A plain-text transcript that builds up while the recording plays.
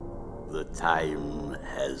The time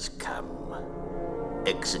has come.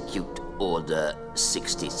 Execute Order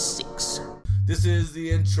 66. This is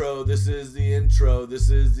the intro to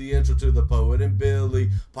the Poet and Billy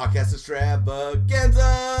podcast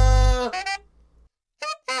extravaganza.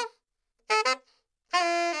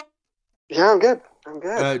 Yeah, I'm good.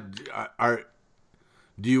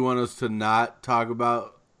 Do you want us to not talk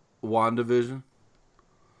about Wanda Vision?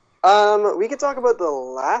 We could talk about the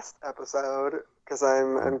last episode because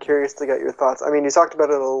I'm curious to get your thoughts. I mean, you talked about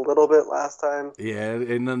it a little bit last time. Yeah,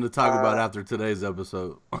 ain't nothing to talk about after today's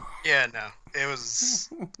episode. Yeah, no, it was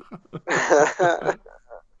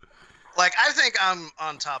like I think I'm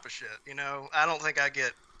on top of shit. You know, I don't think I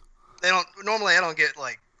get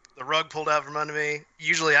like the rug pulled out from under me.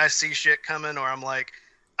 Usually, I see shit coming, or I'm like,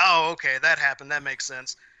 oh, okay, that happened. That makes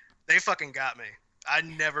sense. They fucking got me. I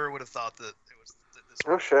never would have thought that it was this.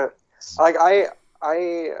 Oh shit! Like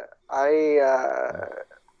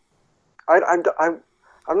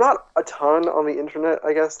I'm not a ton on the internet,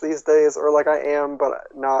 I guess, these days, or like I am, but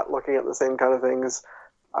not looking at the same kind of things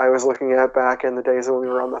I was looking at back in the days when we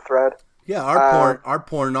were on the thread. Yeah, our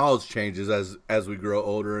porn knowledge changes as we grow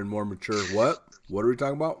older and more mature. What are we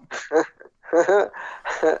talking about?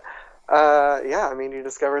 Yeah, I mean, you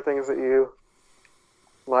discover things that you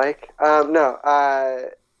like.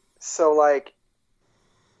 So like,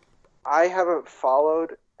 I haven't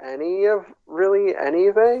followed really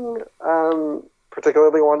anything,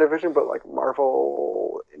 particularly Wanda Vision, but like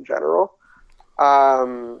Marvel in general.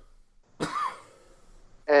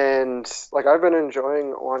 And like, I've been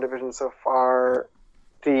enjoying Wanda Vision so far.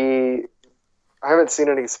 I haven't seen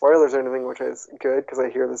any spoilers or anything, which is good because I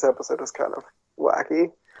hear this episode is kind of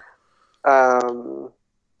wacky.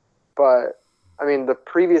 But I mean, the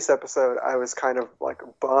previous episode, I was kind of like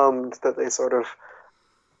bummed that they sort of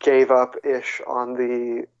gave up-ish on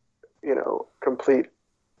the, complete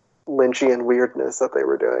Lynchian weirdness that they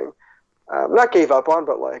were doing. Not gave up on,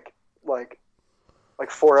 but like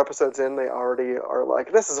 4 episodes in, they already are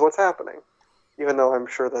like, this is what's happening. Even though I'm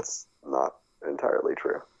sure that's not entirely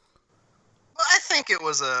true. Well, I think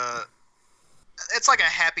it's like a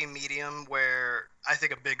happy medium where I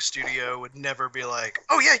think a big studio would never be like,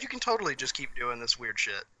 oh yeah, you can totally just keep doing this weird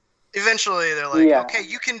shit. Eventually they're like, yeah, okay,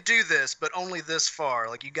 you can do this, but only this far.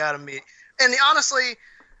 Like, you gotta meet. And honestly,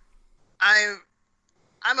 I'm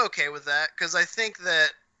okay with that, because I think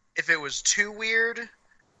that if it was too weird,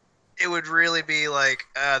 it would really be like,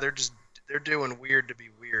 they're doing weird to be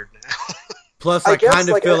weird now. Plus, I kind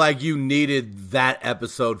of feel like you needed that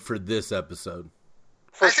episode for this episode.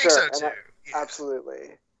 I think so too.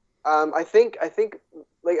 Absolutely. I think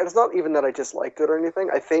like, it's not even that I disliked it or anything.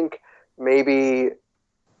 I think maybe,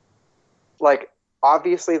 like,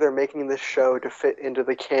 obviously they're making this show to fit into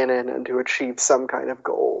the canon and to achieve some kind of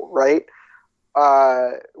goal, right?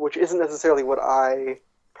 Which isn't necessarily what I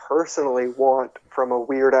personally want from a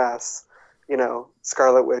weird-ass,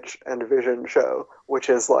 Scarlet Witch and Vision show, which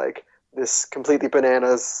is, like, this completely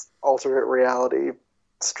bananas alternate reality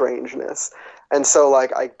strangeness. And so,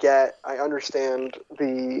 like, I understand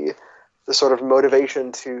the sort of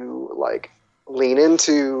motivation to, like, lean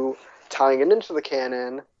into tying it into the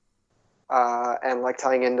canon, and like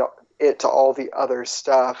tying it to all the other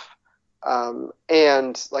stuff,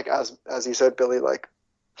 and like as you said, Billy, like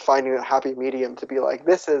finding a happy medium to be like,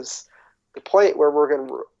 this is the point where we're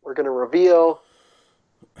gonna reveal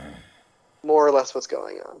more or less what's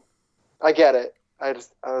going on. I get it. I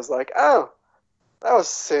was like, oh, that was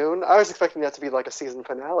soon. I was expecting that to be like a season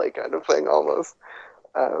finale kind of thing almost.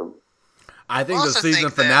 I think the season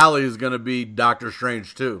finale is going to be Doctor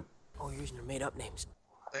Strange too. Oh, you're using their made up names.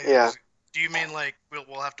 Yeah. Do you mean like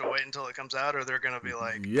we'll have to wait until it comes out, or they're going to be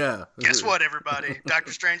like, yeah, guess what, everybody?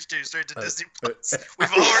 Doctor Strange 2 straight to Disney Plus. We've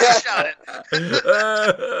already shot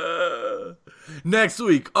it. Next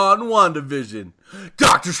week on WandaVision,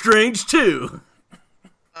 Doctor Strange 2.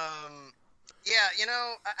 Yeah,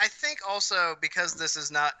 I think also because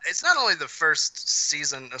it's not only the first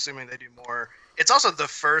season, assuming they do more, it's also the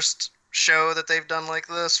first show that they've done like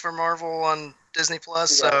this for Marvel on Disney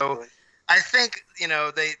Plus. Exactly. So I think,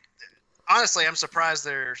 honestly, I'm surprised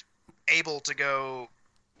they're able to go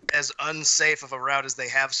as unsafe of a route as they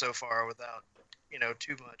have so far without,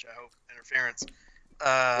 too much, I hope, interference.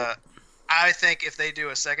 I think if they do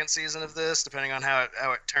a second season of this, depending on how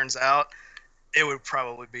it turns out, it would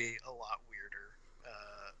probably be a lot weirder.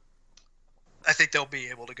 I think they'll be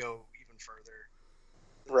able to go even further.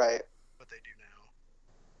 Right. What they do now.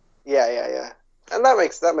 Yeah. And that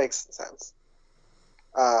makes sense.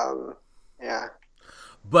 Yeah.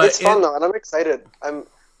 But it's fun though, and I'm excited. I'm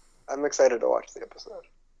excited to watch the episode.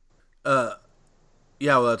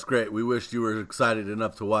 Yeah, well, that's great. We wished you were excited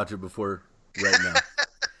enough to watch it before right now.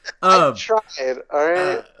 I tried, all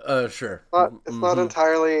right? Sure. It's not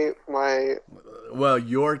entirely my... Well,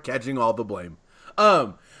 you're catching all the blame.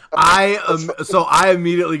 I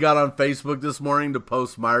immediately got on Facebook this morning to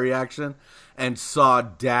post my reaction and saw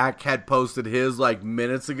Dak had posted his like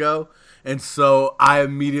minutes ago. And so I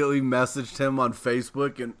immediately messaged him on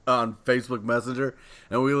Facebook and on Facebook Messenger,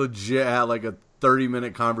 and we legit had like a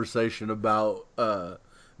 30-minute conversation about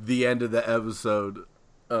the end of the episode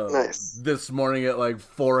nice. This morning at like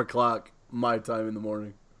 4:00 my time in the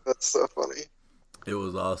morning. That's so funny. It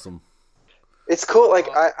was awesome. It's cool. Like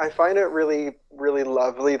I find it really, really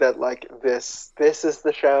lovely that like this is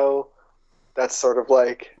the show that's sort of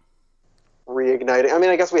like reigniting. I mean,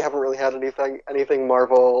 I guess we haven't really had anything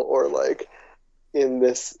Marvel or like in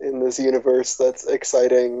this universe that's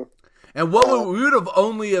exciting. And what we would have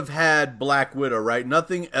only have had Black Widow, right?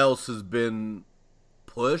 Nothing else has been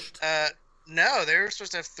pushed. No, they were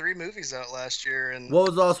supposed to have 3 movies out last year, and what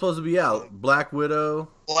was all supposed to be out? Black Widow.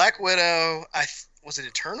 Was it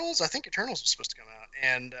Eternals? I think Eternals was supposed to come out.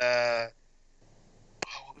 And, what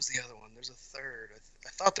was the other one? There's a third. I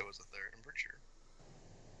thought there was a third. I'm pretty sure.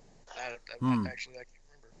 Actually, I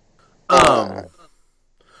can't remember.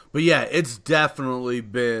 But yeah, it's definitely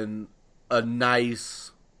been a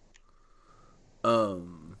nice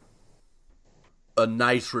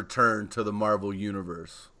return to the Marvel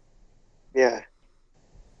Universe. Yeah.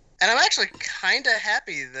 And I'm actually kind of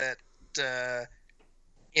happy that, I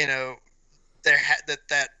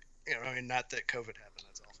mean, not that COVID happened,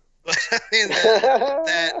 that's awful. But I mean,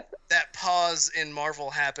 that pause in Marvel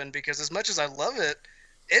happened, because as much as I love it,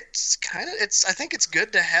 I think it's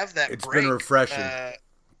good to have that break. It's been refreshing.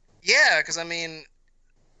 Yeah, because I mean,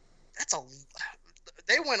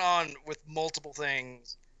 they went on with multiple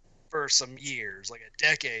things for some years, like a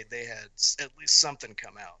decade. They had at least something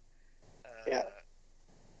come out. Yeah.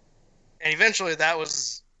 And eventually that was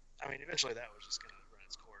just going to run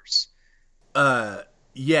its course.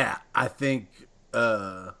 Yeah, I think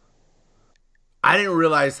I didn't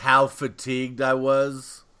realize how fatigued I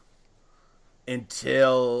was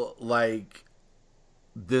until like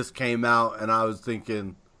this came out, and I was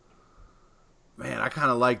thinking, man, I kind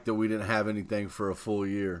of like that we didn't have anything for a full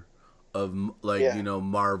year of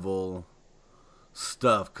Marvel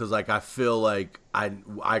stuff, because like I feel like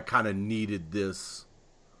I kind of needed this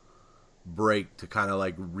break to kind of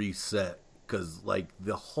like reset, because like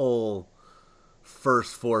the whole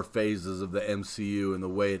first 4 phases of the MCU and the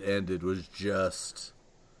way it ended was just,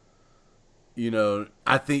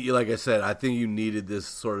 I think like I said, I think you needed this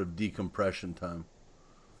sort of decompression time.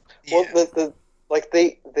 Well,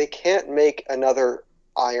 they can't make another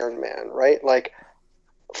Iron Man, right? Like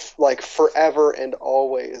forever and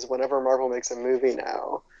always, whenever Marvel makes a movie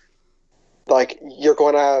now, like you're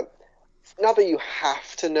going to, not that you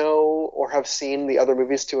have to know or have seen the other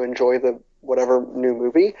movies to enjoy the whatever new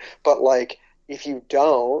movie, but like if you're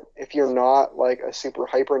not like a super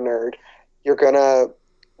hyper nerd, you're going to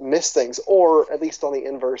miss things, or at least on the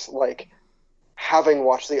inverse, like having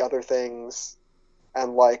watched the other things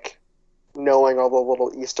and like knowing all the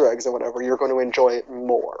little Easter eggs and whatever, you're going to enjoy it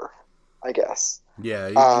more, I guess. Yeah,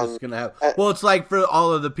 you're just going to have... Well, it's like for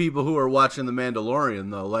all of the people who are watching The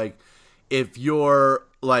Mandalorian, though. Like, if you're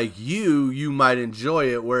like you might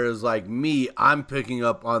enjoy it, whereas like me, I'm picking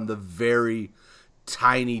up on the very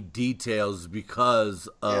tiny details because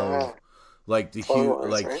of like the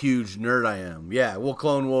huge nerd I am. Yeah, well,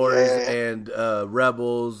 Clone Wars and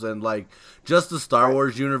Rebels and like just the Star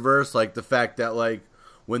Wars universe, like the fact that like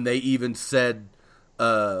when they even said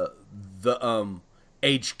the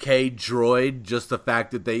HK droid, just the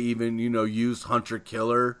fact that they even, used Hunter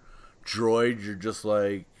Killer droid, you're just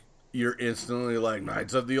like, you're instantly like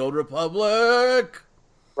Knights of the Old Republic.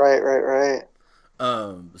 Right.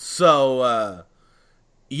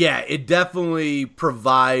 Yeah, it definitely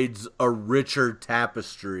provides a richer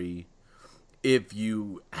tapestry if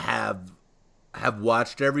you have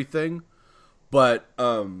watched everything. But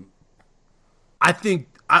I think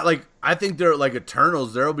there are like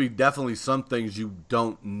Eternals, there'll be definitely some things you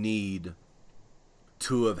don't need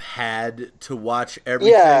to have had to watch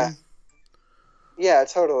everything. Yeah,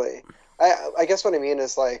 totally. I guess what I mean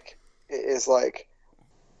is like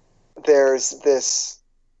there's this,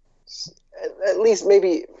 at least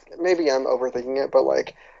maybe I'm overthinking it, but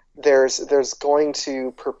like there's going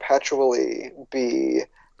to perpetually be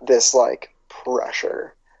this like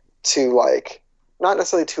pressure to like, not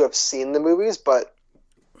necessarily to have seen the movies, but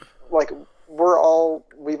like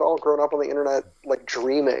we've all grown up on the internet like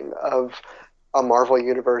dreaming of a Marvel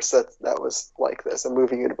universe that was like this, a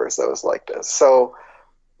movie universe that was like this. So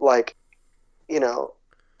like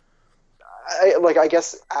I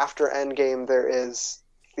guess after Endgame there is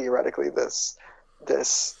theoretically this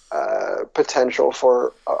potential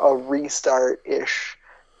for a restart-ish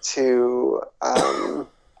to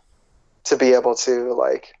be able to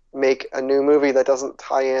like make a new movie that doesn't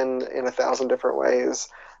tie in 1,000 different ways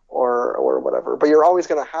or whatever. But you're always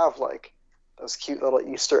going to have like those cute little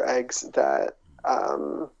Easter eggs that I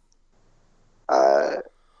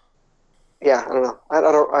don't know.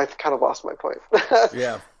 I've kind of lost my point.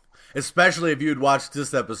 Yeah. Especially if you'd watched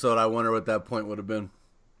this episode, I wonder what that point would have been.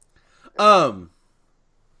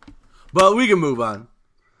 But we can move on.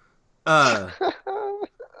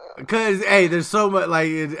 Because, hey, there's so much, like,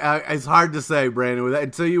 it's hard to say, Brandon.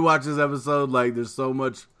 Until you watch this episode, like, there's so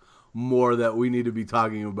much more that we need to be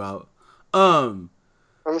talking about. I'm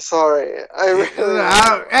sorry. I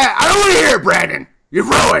don't want to hear it, Brandon. You've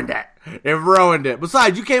ruined it. You've ruined it.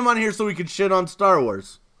 Besides, you came on here so we could shit on Star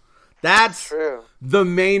Wars. That's true. The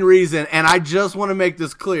main reason. And I just want to make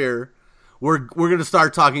this clear. We're going to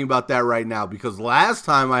start talking about that right now, because last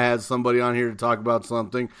time I had somebody on here to talk about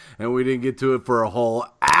something and we didn't get to it for a whole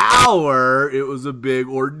hour. It was a big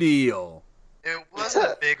ordeal. It wasn't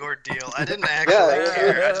a big ordeal. I didn't actually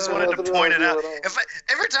care. I just wanted to point it out.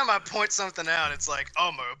 Every time I point something out, it's like,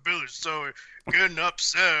 oh, my ability's so good and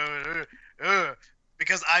upset.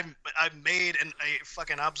 Because I made a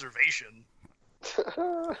fucking observation.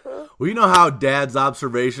 Well, you know how Dad's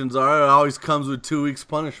observations are. It always comes with 2 weeks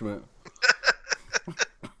punishment.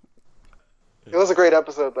 It was a great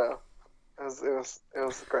episode, though. It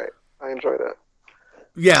was great. I enjoyed it.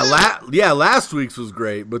 Yeah, last week's was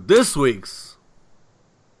great, but this week's.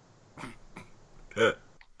 Did it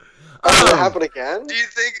happen again? Do you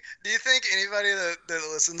think anybody that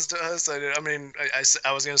listens to us?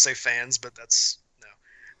 I was gonna say fans, but that's no.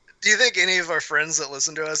 Do you think any of our friends that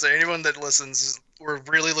listen to us, or anyone that listens, were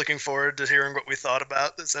really looking forward to hearing what we thought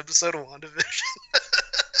about this episode of Wanda Vision?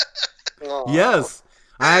 Yes.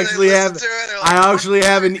 I actually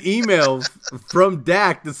have an email from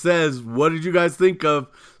Dak that says, "What did you guys think of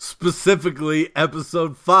specifically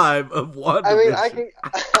episode 5 of Wanda?" I mean, I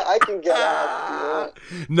can get out.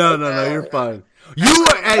 No, you're fine.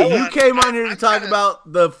 You came on here to talk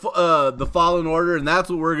about the Fallen Order, and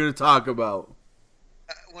that's what we're going to talk about.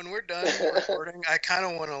 When we're done recording, I kind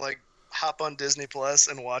of want to like hop on Disney Plus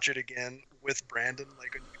and watch it again with Brandon,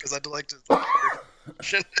 like, because I'd like to.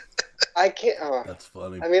 I can't. That's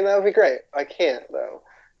funny. I mean, that would be great. I can't though.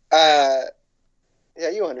 Yeah,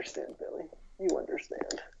 you understand, Billy. You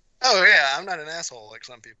understand. Oh yeah, I'm not an asshole like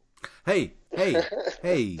some people. Hey.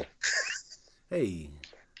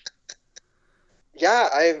 Yeah,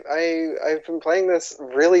 I've been playing this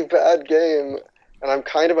really bad game, and I'm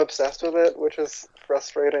kind of obsessed with it, which is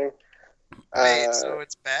frustrating. Wait, so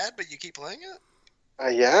it's bad, but you keep playing it?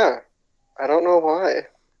 Yeah, I don't know why.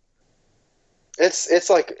 It's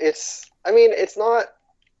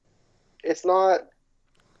not.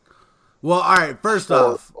 Well, all right. First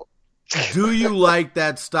off, do you like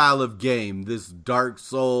that style of game? This Dark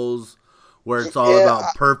Souls, where it's all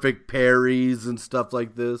about perfect parries and stuff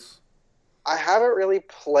like this? I haven't really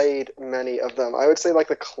played many of them. I would say like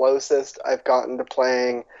the closest I've gotten to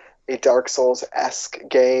playing a Dark Souls-esque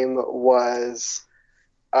game was,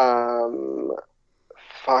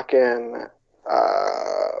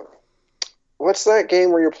 what's that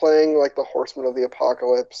game where you're playing like the Horsemen of the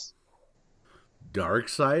Apocalypse?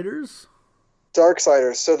 Darksiders?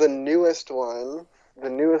 Darksiders. So the newest one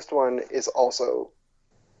is also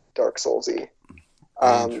Dark Soulsy.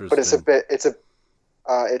 But it's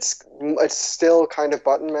still kind of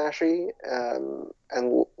button mashy,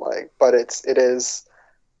 but it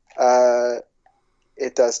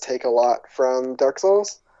does take a lot from Dark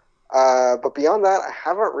Souls. But beyond that, I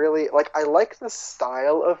haven't really I like the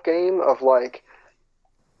style of game of like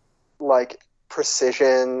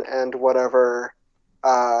precision and whatever,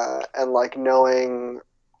 and like knowing,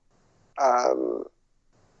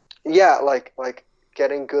 like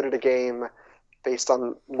getting good at a game based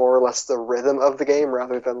on more or less the rhythm of the game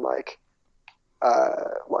rather than like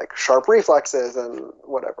sharp reflexes and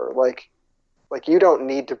whatever. Like you don't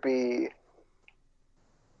need to be.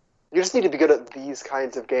 You just need to be good at these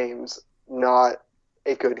kinds of games, not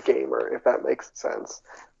a good gamer, if that makes sense.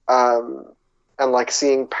 And like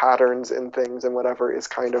seeing patterns in things and whatever is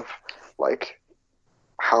kind of like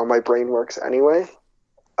how my brain works anyway.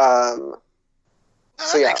 That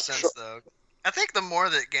makes sense, though. I think the more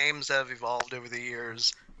that games have evolved over the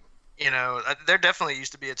years, there definitely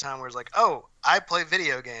used to be a time where it's like, oh, I play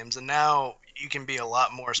video games, and now you can be a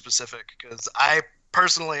lot more specific, because I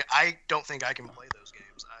don't think I can play those games.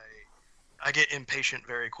 I get impatient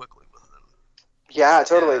very quickly with them. Yeah,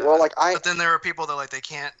 totally. Well, like But then there are people that like they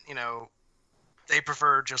can't, they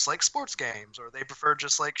prefer just like sports games, or they prefer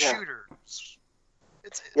just like shooters.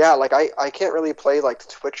 Like I can't really play like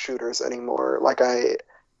Twitch shooters anymore. Like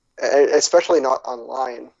especially not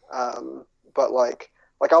online. But like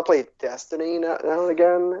I'll play Destiny now and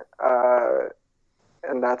again,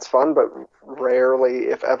 and that's fun, but rarely,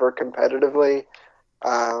 if ever, competitively.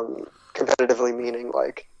 Competitively meaning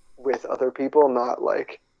like with other people, not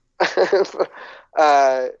like,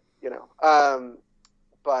 but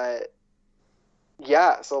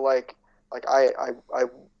yeah. So like I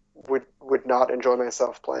would not enjoy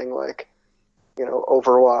myself playing like,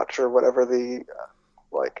 Overwatch or whatever the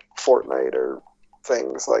like Fortnite or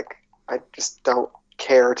things. Like I just don't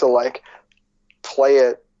care to like play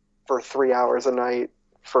it for 3 hours a night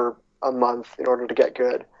for a month in order to get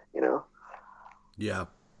good, Yeah.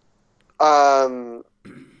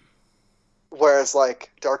 Whereas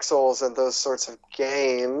like Dark Souls and those sorts of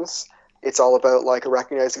games, it's all about like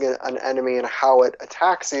recognizing an enemy and how it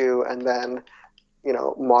attacks you, and then,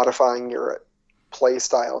 modifying your play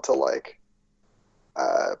style to like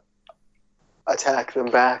attack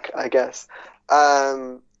them back, I guess.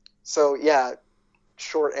 So yeah,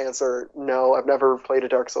 short answer, no, I've never played a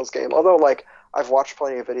Dark Souls game. Although like I've watched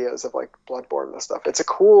plenty of videos of like Bloodborne and stuff. It's a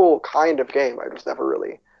cool kind of game. I just never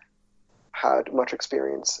really had much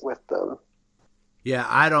experience with them. Yeah,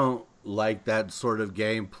 I don't like that sort of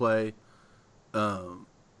gameplay.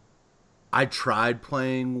 I tried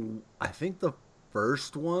playing, I think the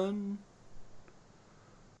first one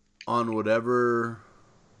on whatever.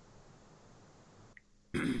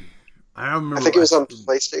 I don't remember. I think it was on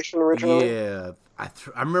PlayStation originally. Yeah, I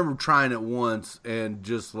remember trying it once and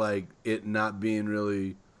just like it not being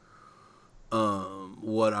really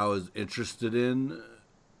what I was interested in.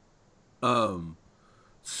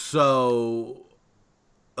 So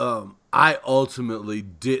I ultimately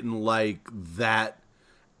didn't like that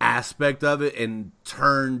aspect of it and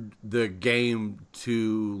turned the game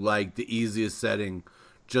to like the easiest setting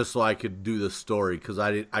just so I could do the story, because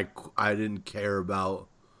I didn't care about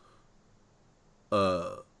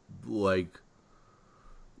like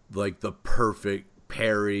the perfect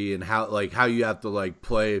parry and how you have to like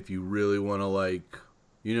play if you really want to, like,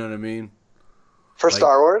 you know what I mean? For like,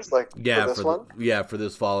 Star Wars, like yeah, for this one? For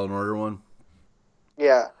this Fallen Order one.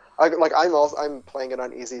 Yeah, I'm playing it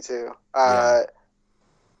on easy too. And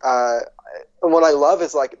what I love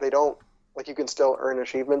is like they don't, like, you can still earn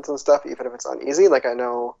achievements and stuff even if it's on easy. Like I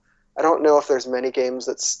don't know if there's many games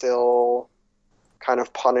that still kind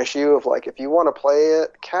of punish you of like, if you want to play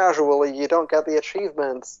it casually, you don't get the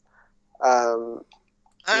achievements.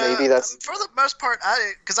 Maybe that's for the most part.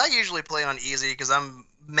 Because I usually play on easy because I'm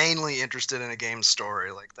mainly interested in a game's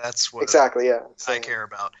story. Like that's what exactly, yeah, I care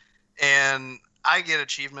about, and I get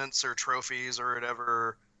achievements or trophies or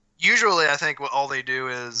whatever. Usually, I think what all they do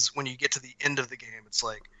is when you get to the end of the game, it's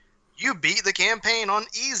like you beat the campaign on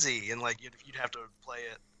easy, and like you'd have to play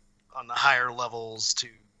it on the higher levels to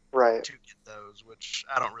get those. Which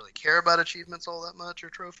I don't really care about achievements all that much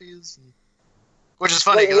or trophies. Which is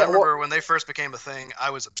funny because I remember when they first became a thing,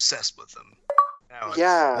 I was obsessed with them.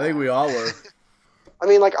 Yeah, I think we all were. I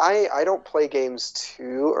mean, like I don't play games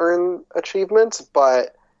to earn achievements,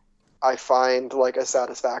 but I find like a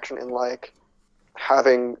satisfaction in like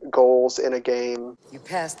having goals in a game. You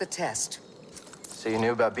passed the test. So you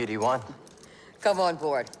knew about BD1? Come on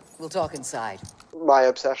board. We'll talk inside. My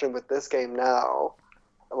obsession with this game now,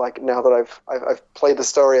 like now that I've played the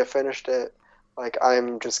story, I've finished it, like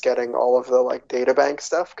I'm just getting all of the like databank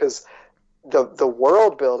stuff, because the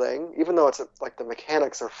world building, even though it's like the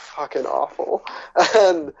mechanics are fucking awful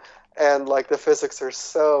and like the physics are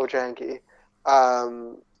so janky,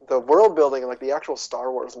 the world building and like the actual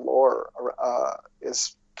Star Wars lore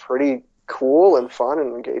is pretty cool and fun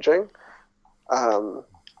and engaging.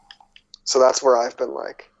 So that's where I've been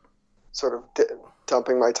like sort of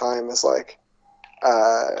dumping my time, is like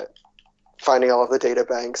finding all of the data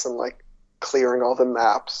banks and like clearing all the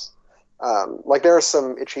maps. Like there are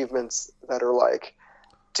some achievements that are like,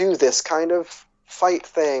 do this kind of fight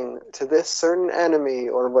thing to this certain enemy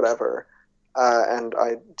or whatever, and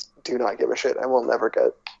I do not give a shit. I will never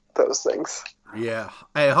get those things. Yeah.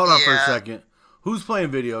 Hey, hold on for a second. Who's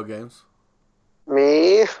playing video games?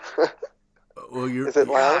 Me. Well, is it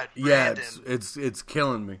loud? Yeah, it's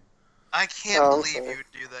killing me. I can't believe you would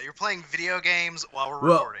do that. You're playing video games while we're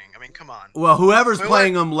recording. I mean, come on. Well, whoever's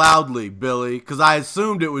playing them loudly, Billy, because I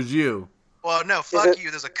assumed it was you. Well, no, fuck you.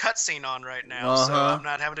 There's a cutscene on right now, so I'm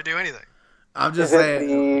not having to do anything. I'm just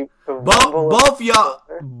saying. Both y'all.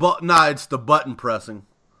 Nah, it's the button pressing.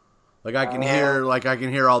 Like I can hear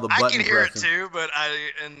all the buttons. I can hear pressing. it too, but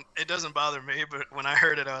it doesn't bother me. But when I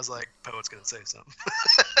heard it, I was like, "Poet's gonna say something."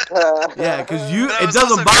 Yeah, because it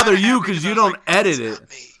doesn't bother you because you don't edit it.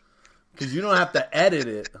 Because you don't have to edit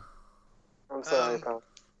it. I'm sorry, pal.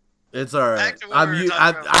 It's all right.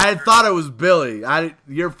 I thought it was Billy.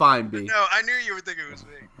 You're fine, B. No, I knew you would think it was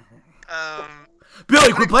me.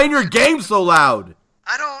 Billy, quit playing your game so loud.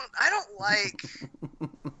 I don't like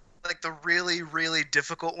the really, really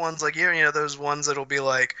difficult ones. Like, you know, those ones that'll be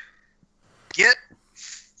like, get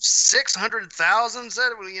 600,000,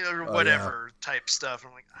 you know, or whatever type stuff.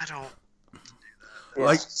 I'm like, I don't do that.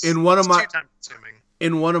 Like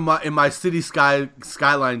in my City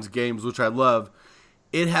Skylines games, which I love,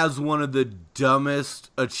 it has one of the dumbest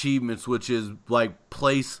achievements, which is like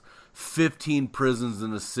place 15 prisons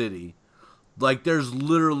in a city. Like, there's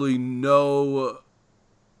literally no,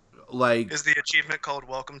 like... Is the achievement called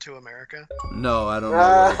Welcome to America? No, I don't know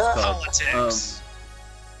what it's called. Politics.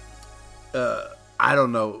 I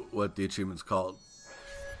don't know what the achievement's called.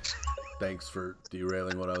 Thanks for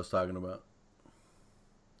derailing what I was talking about.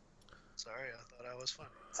 Sorry, I thought I was funny.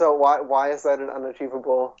 So why is that an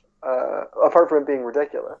unachievable, apart from it being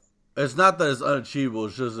ridiculous? It's not that it's unachievable,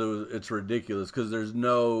 it's just it's ridiculous, because there's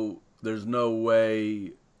no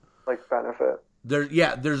way... Like benefit.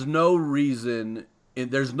 There's no reason,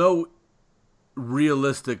 there's no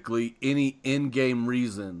realistically any in-game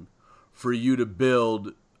reason for you to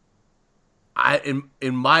build,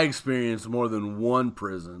 in my experience, more than one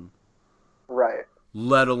prison. Right.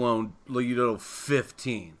 Let alone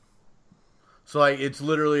 15. So like it's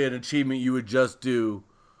literally an achievement you would just do.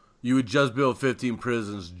 You would just build 15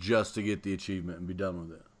 prisons just to get the achievement and be done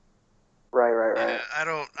with it. Right. Yeah, I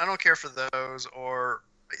don't care for those, or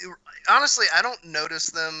honestly, I don't notice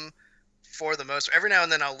them for the most. Every now and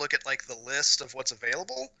then I'll look at like the list of what's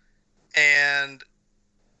available, and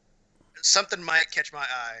something might catch my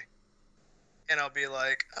eye, and I'll be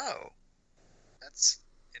like, "Oh, that's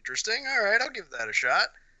interesting. All right, I'll give that a shot."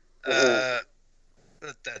 But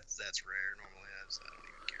that's rare. Normally, I don't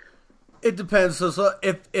even care. It depends. So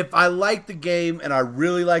if I like the game and I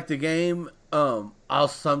really like the game, I'll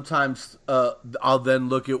sometimes I'll then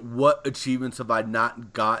look at what achievements have I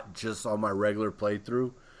not got just on my regular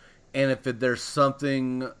playthrough, and if there's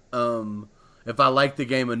something, if I like the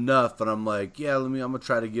game enough and I'm like, yeah, I'm gonna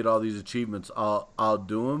try to get all these achievements, I'll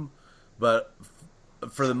do them. But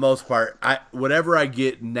for the most part, whatever I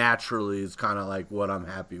get naturally is kind of like what I'm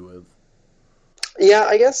happy with. Yeah,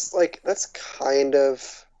 I guess like that's kind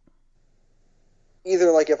of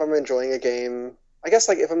either like if I'm enjoying a game. I guess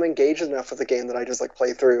like if I'm engaged enough with the game that I just like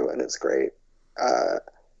play through and it's great.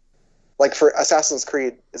 Like for Assassin's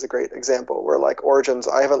Creed is a great example where like Origins,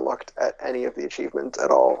 I haven't looked at any of the achievements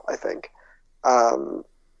at all, I think.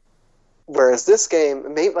 Whereas this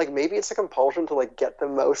game, maybe it's a compulsion to like get the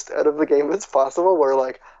most out of the game as possible, where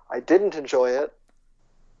like I didn't enjoy it,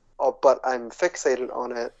 but I'm fixated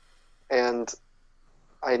on it, and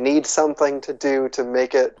I need something to do to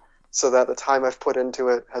make it so that the time I've put into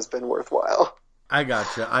it has been worthwhile. I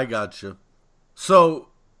gotcha. So,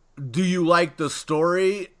 do you like the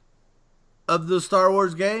story of the Star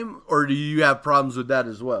Wars game, or do you have problems with that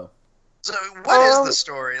as well? So, what is the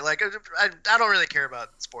story? Like, I don't really care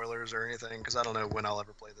about spoilers or anything, because I don't know when I'll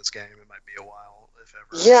ever play this game. It might be a while, if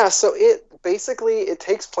ever. Yeah, so it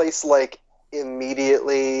takes place, like,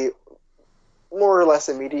 immediately, more or less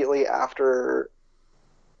immediately after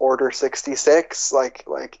Order 66, like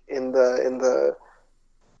in the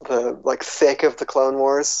like thick of the Clone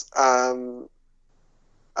Wars.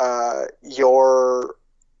 You're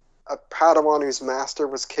a Padawan whose master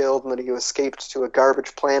was killed, and then you escaped to a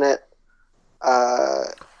garbage planet,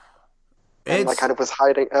 and like kind of was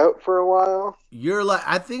hiding out for a while. You're like,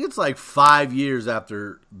 I think it's like 5 years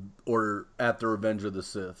after Revenge of the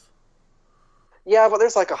Sith. Yeah, but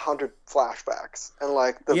there's like 100 flashbacks, and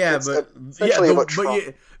like the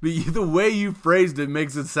way you phrased it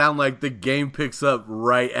makes it sound like the game picks up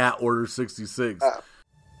right at Order 66.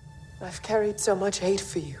 I've carried so much hate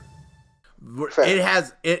for you. It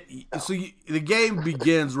has it. So the game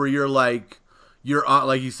begins where you're on,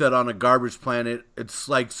 like you said, on a garbage planet. It's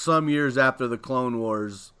like some years after the Clone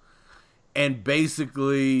Wars, and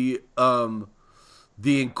basically, the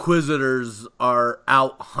Inquisitors are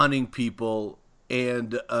out hunting people.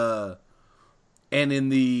 And in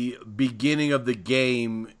the beginning of the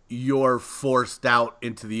game, you're forced out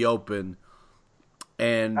into the open,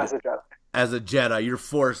 and as a Jedi, you're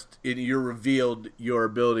forced. You're revealed your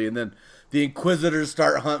ability, and then the Inquisitors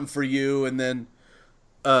start hunting for you, and then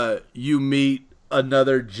you meet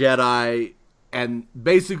another Jedi, and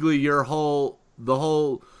basically the whole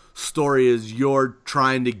story is you're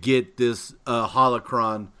trying to get this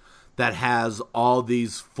holocron that has all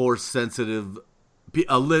these force sensitive.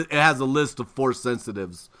 It has a list of force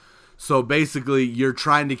sensitives. So basically, you're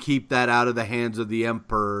trying to keep that out of the hands of the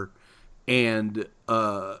Emperor, and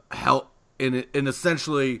help. And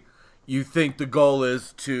essentially, you think the goal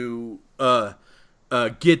is to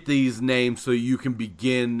get these names so you can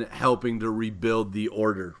begin helping to rebuild the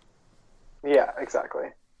Order. Yeah, exactly.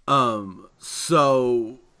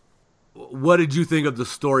 So, what did you think of the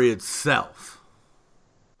story itself?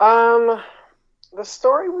 The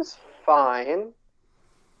story was fine.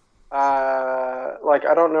 Like,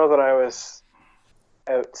 I don't know that I was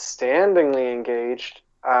outstandingly engaged.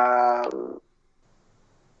 Yeah,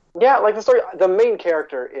 like the main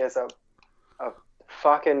character is a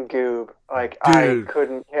fucking goob. Like, dude, I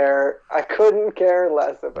couldn't care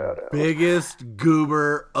less about him. Biggest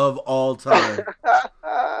goober of all time.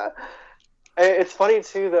 It's funny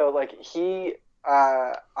too, though. Like,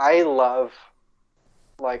 I love,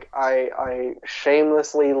 like, I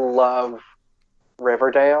shamelessly love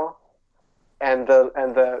Riverdale, and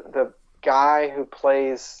the guy who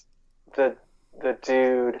plays the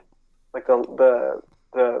dude, like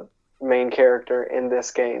the main character in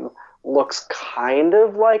this game, looks kind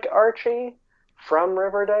of like Archie from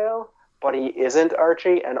Riverdale, but he isn't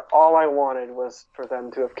Archie, and all I wanted was for them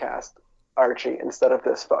to have cast Archie instead of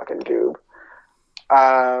this fucking goob.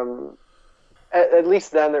 At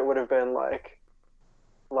least then there would have been like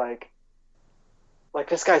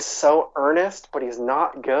this guy's so earnest, but he's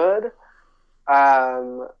not good.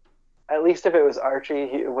 At least if it was Archie,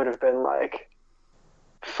 it would have been like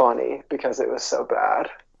funny because it was so bad.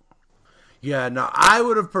 Yeah, no, I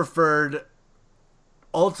would have preferred,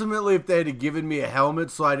 ultimately, if they had given me a helmet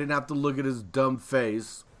so I didn't have to look at his dumb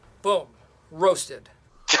face. Boom. Roasted.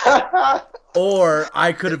 Or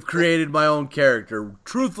I could have created my own character.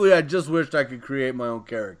 Truthfully, I just wished I could create my own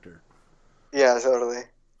character. Yeah, totally.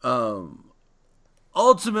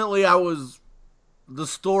 Ultimately, the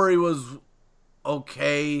story was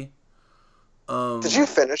okay. Did you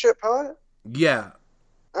finish it, Poet? Yeah.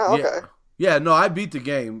 Oh, okay. Yeah, no, I beat the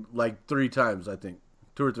game like 3 times, I think.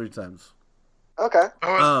 2 or 3 times. Okay.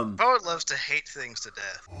 Poet loves to hate things to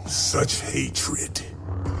death. Such hatred.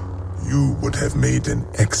 You would have made an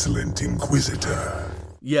excellent Inquisitor.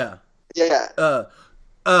 Yeah. Yeah.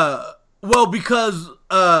 Well, because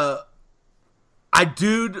I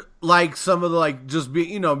do like some of the, like, just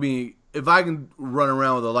be, me, if I can run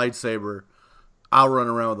around with a lightsaber, I'll run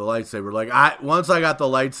around with a lightsaber. Like, once I got the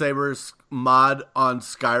lightsabers mod on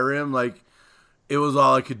Skyrim, like, it was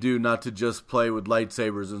all I could do not to just play with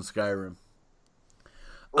lightsabers in Skyrim.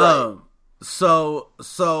 Right. So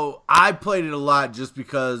I played it a lot just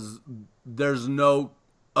because there's no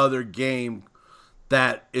other game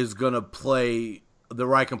that is gonna play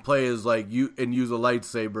where I can play is like you and use a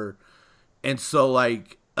lightsaber, and so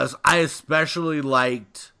like I especially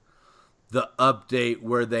liked the update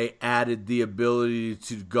where they added the ability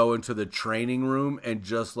to go into the training room and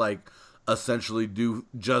just like essentially do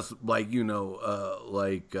just like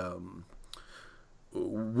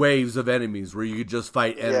waves of enemies where you could just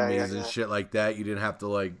fight enemies and shit like that. You didn't have to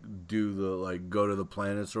like do the like go to the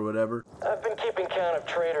planets or whatever. I've been keeping count of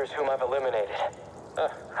traitors whom I've eliminated.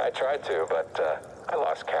 I tried to, but I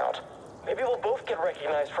lost count. Maybe we'll both get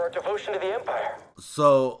recognized for our devotion to the Empire.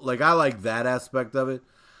 So like I like that aspect of it.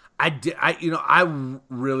 I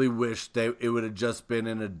really wish it would have just been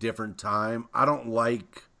in a different time. I don't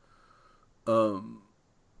like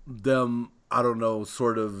them, I don't know,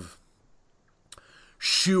 sort of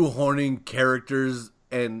shoehorning characters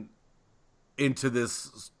and into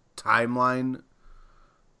this timeline,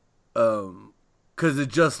 because it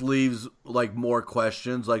just leaves like more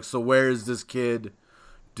questions. Like, so where is this kid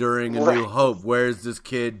during A New Hope? Where is this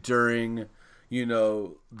kid during,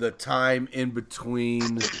 the time in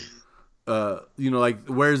between? Like,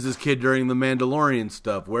 where is this kid during the Mandalorian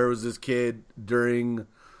stuff? Where was this kid during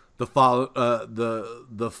the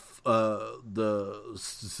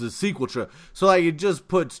sequel trilogy? So like it just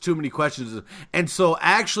puts too many questions. And so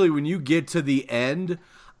actually when you get to the end,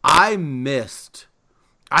 I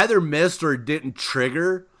either missed or didn't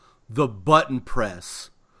trigger the button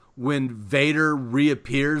press when Vader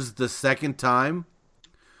reappears the second time.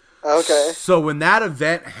 Okay. So when that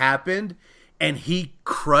event happened and he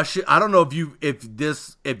crushes, I don't know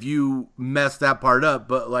if you messed that part up,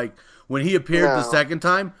 but like when he appeared the second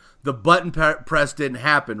time, the button press didn't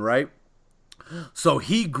happen, right? So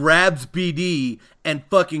he grabs BD and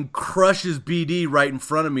fucking crushes BD right in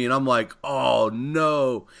front of me, and I'm like, oh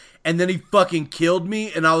no. And then he fucking killed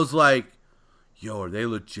me, and I was like, yo, are they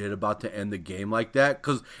legit about to end the game like that?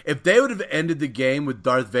 Because if they would have ended the game with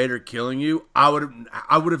Darth Vader killing you, I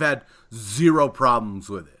would have had zero problems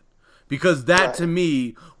with it. Because that, to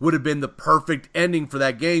me, would have been the perfect ending for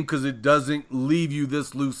that game, because it doesn't leave you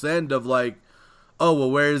this loose end of like, oh,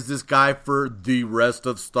 well, where is this guy for the rest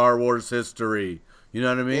of Star Wars history? You know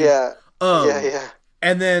what I mean? Yeah. Yeah.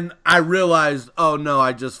 And then I realized, oh no,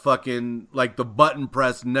 I just fucking, like, the button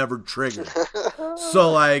press never triggered.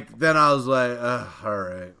 So, like, then I was like, all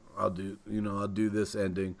right, I'll do this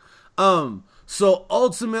ending. So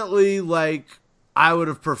ultimately, like, I would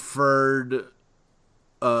have preferred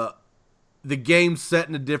the game set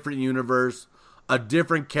in a different universe, a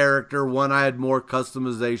different character, one I had more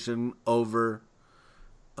customization over.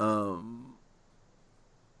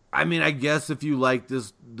 I mean, I guess if you like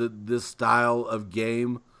this style of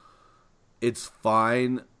game, it's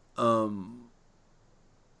fine. I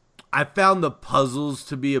found the puzzles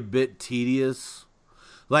to be a bit tedious.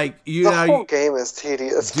 Like the whole game is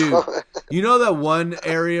tedious, dude. You know that one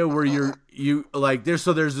area where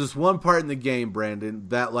there's this one part in the game, Brandon,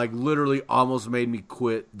 that like literally almost made me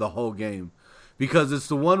quit the whole game. Because it's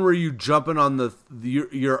the one where you jumping on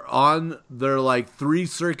you're on their like 3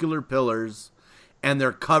 circular pillars, and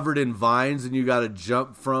they're covered in vines, and you got to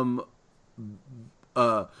jump from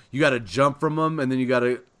them, and then you got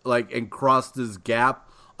to and cross this gap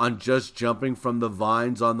on just jumping from the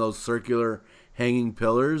vines on those circular hanging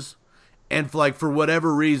pillars. And for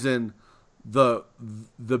whatever reason, the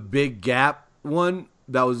big gap one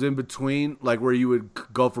that was in between, like where you would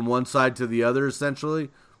go from one side to the other, essentially,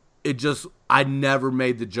 I never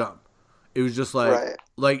made the jump. It was just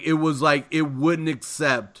it wouldn't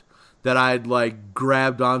accept that I had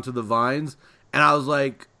grabbed onto the vines, and I was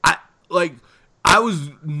I was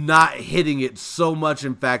not hitting it so much,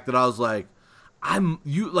 in fact, that I was like,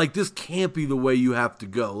 this can't be the way you have to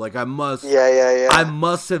go. Like, I must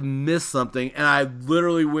have missed something. And I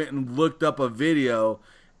literally went and looked up a video,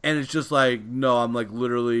 and it's just like, no, I'm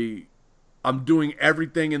I'm doing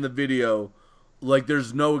everything in the video. Like,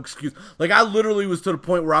 there's no excuse. Like, I literally was to the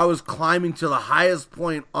point where I was climbing to the highest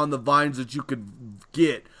point on the vines that you could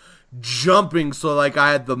get, jumping, so I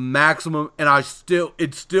had the maximum, and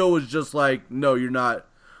it still was just like, no, you're not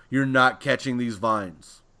catching these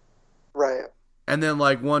vines. Right. And then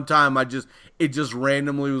one time it just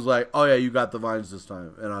randomly was like, oh yeah, you got the vines this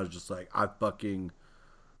time. And I was just like, I fucking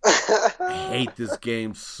hate this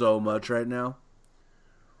game so much right now.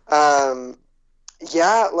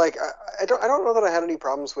 Yeah, I don't know that I had any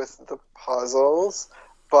problems with the puzzles,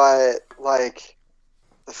 but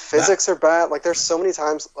the physics are bad. There's so many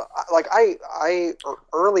times, I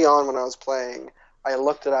early on when I was playing, I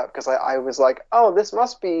looked it up because I was like, oh, this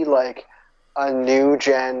must be a new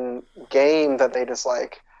gen game that they just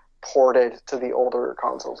ported to the older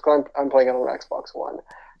consoles. Because I'm playing it on Xbox One,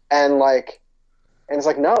 and it's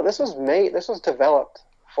no, this was developed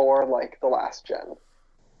for the last gen,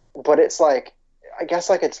 but it's I guess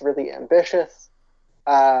it's really ambitious,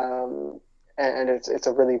 and it's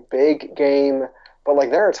a really big game. But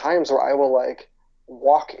there are times where I will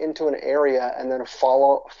walk into an area and then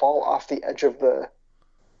fall off the edge of the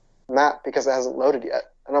map because it hasn't loaded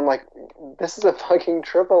yet. And I'm like, this is a fucking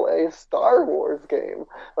AAA Star Wars game.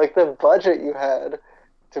 The budget you had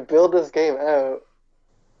to build this game out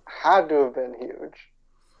had to have been huge.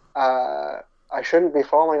 I shouldn't be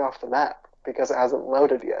falling off the map because it hasn't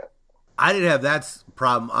loaded yet. I didn't have that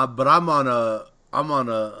problem, but I'm on a.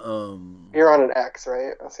 You're on an X,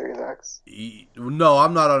 right? A Series X? No,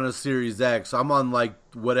 I'm not on a Series X. I'm on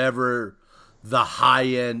whatever the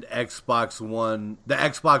high-end Xbox One, the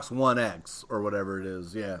Xbox One X or whatever it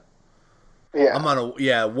is. Yeah. Yeah. I'm on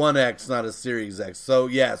One X, not a Series X. So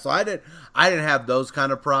yeah, so I didn't have those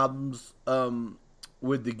kind of problems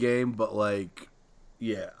with the game, but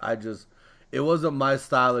it wasn't my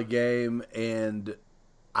style of game, and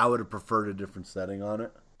I would have preferred a different setting on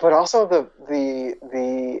it. But also the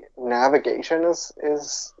navigation is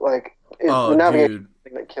the navigation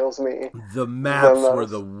thing that kills me. The maps were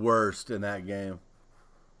the worst in that game.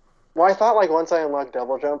 Well, I thought once I unlocked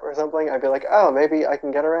double jump or something, I'd be like, oh, maybe I can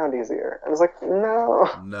get around easier. And it's no.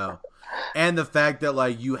 No. And the fact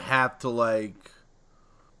that you have to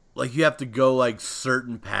you have to go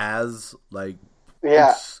certain paths,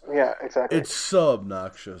 yeah, exactly. It's so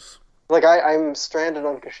obnoxious. I'm stranded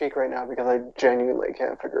on Kashyyyk right now because I genuinely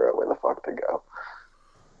can't figure out where the fuck to go.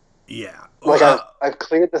 Yeah. I've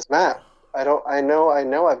cleared this map. I know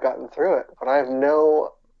I've gotten through it, but I have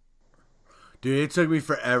no. Dude, it took me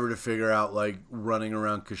forever to figure out running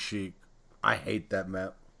around Kashyyyk. I hate that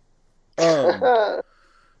map. But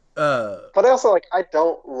I also I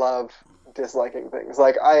don't love disliking things.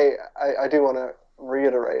 I do want to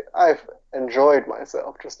reiterate, I've enjoyed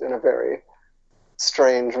myself just in a very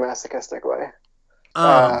strange, masochistic way.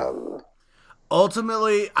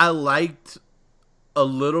 Ultimately, I liked a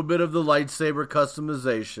little bit of the lightsaber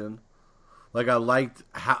customization. Like I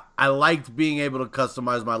liked being able to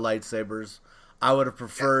customize my lightsabers. I would have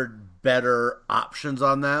preferred better options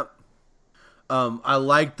on that. I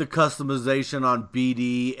liked the customization on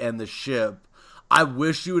BD and the ship. I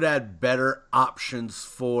wish you would add better options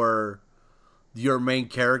for your main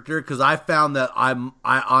character, because I found that I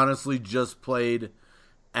honestly just played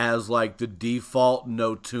as like the default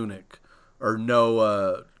no tunic or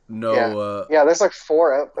no. There's like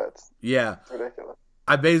 4 outfits. Yeah, it's ridiculous.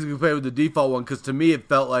 I basically played with the default one because to me it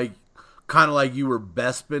felt like kind of like you were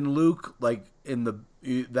Bespin Luke, like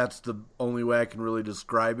that's the only way I can really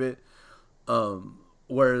describe it.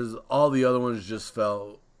 Whereas all the other ones just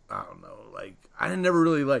felt, I don't know, like I didn't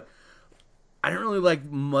really like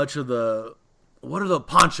much of the, what are the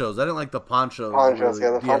ponchos? I didn't like the ponchos.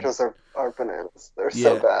 The ponchos are bananas. They're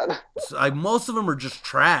so bad. Like most of them are just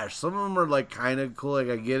trash. Some of them are like kind of cool, like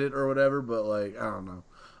I get it or whatever, but like I don't know.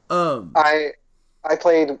 I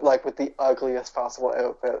played like with the ugliest possible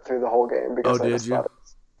outfit through the whole game because I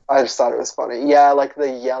just thought it was funny. Yeah, like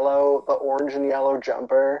the orange and yellow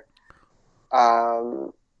jumper,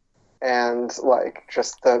 and like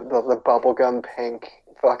just the bubblegum pink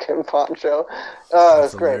fucking poncho. Oh, it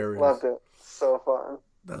was great. Loved it. So fun.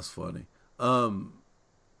 That's funny.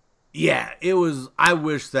 Yeah, it was. I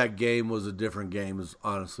wish that game was a different game. Is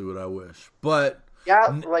honestly what I wish. But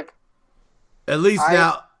yeah, like at least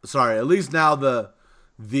now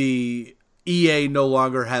the EA no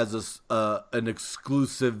longer has an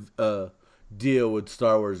exclusive deal with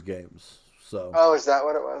Star Wars games. So is that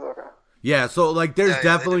what it was? Okay. Yeah, so like there's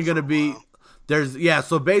definitely going to be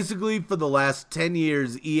so basically for the last 10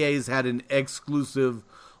 years EA's had an exclusive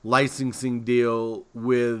licensing deal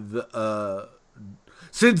with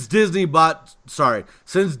since Disney bought Star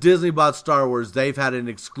Wars, they've had an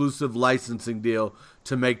exclusive licensing deal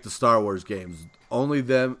to make the Star Wars games. Only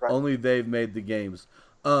they've made the games.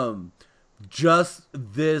 Just in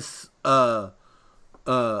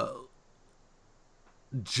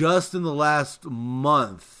the last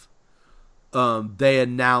month, they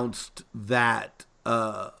announced that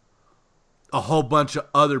a whole bunch of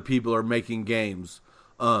other people are making games.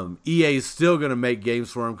 EA is still going to make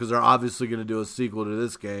games for them because they're obviously going to do a sequel to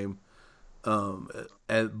this game.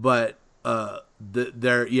 But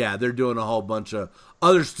they're doing a whole bunch of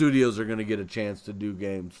other studios are going to get a chance to do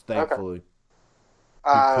games, thankfully. Okay.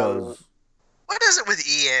 Because what is it with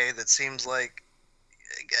EA that seems like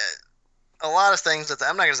a lot of things that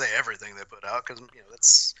I'm not going to say everything they put out because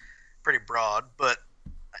that's pretty broad, but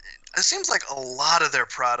it seems like a lot of their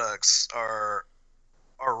products are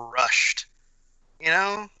rushed.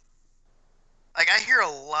 Like I hear a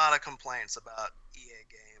lot of complaints about EA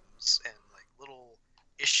games and like little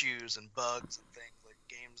issues and bugs and things, like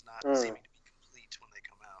games not seeming to be complete when they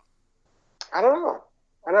come out. I don't know.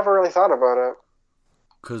 I never really thought about it.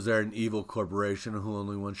 Because they're an evil corporation who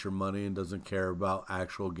only wants your money and doesn't care about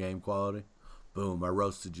actual game quality. Boom, I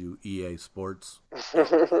roasted you, EA Sports.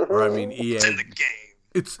 Or I mean EA. It's in the game.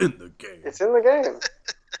 It's in the game. It's in the game.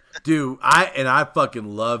 Dude, I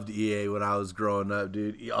fucking loved EA when I was growing up,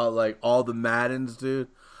 dude. All the Maddens, dude.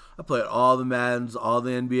 I played all the Maddens, all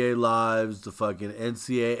the NBA Lives, the fucking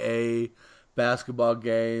NCAA basketball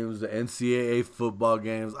games, the NCAA football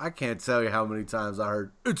games. I can't tell you how many times I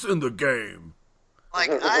heard, it's in the game.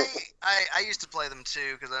 Like, I used to play them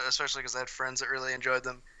too, especially because I had friends that really enjoyed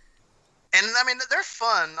them. And, I mean, they're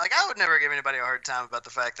fun. Like, I would never give anybody a hard time about the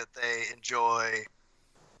fact that they enjoy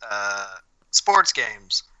sports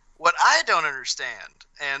games. What I don't understand,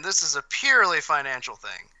 and this is a purely financial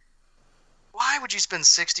thing, why would you spend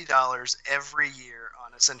 $60 every year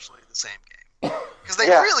on essentially the same game? Because they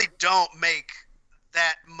really don't make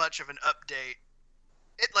that much of an update.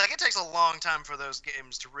 It takes a long time for those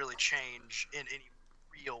games to really change in any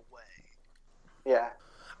real way. Yeah.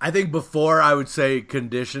 I think before I would say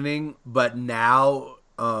conditioning, but now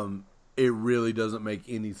it really doesn't make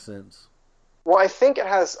any sense. Well, I think it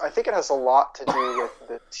has a lot to do with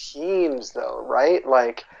the teams, though, right?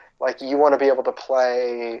 Like you want to be able to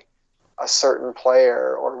play a certain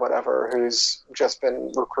player or whatever who's just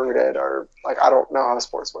been recruited, or like I don't know how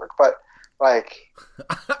sports work, but like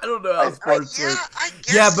I don't know how sports work.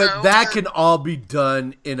 Yeah, but that can all be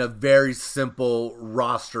done in a very simple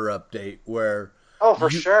roster update where. Oh,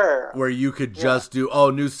 for sure. Where you could just do,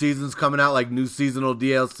 new season's coming out, like new seasonal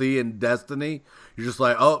DLC in Destiny. You're just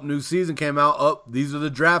like, new season came out. These are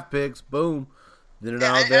the draft picks. Boom. Then it's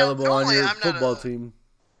now available on your football team.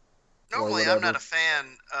 Normally, I'm not a fan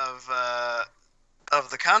of of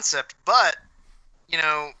the concept, but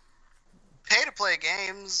pay to play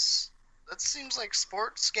games. That seems like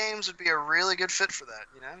sports games would be a really good fit for that.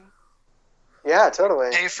 Yeah,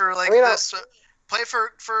 totally. Pay for this. Play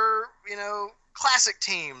for classic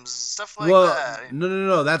teams, stuff like that.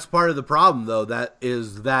 No. That's part of the problem, though. That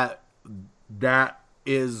is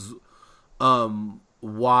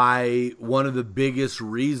why one of the biggest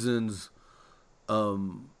reasons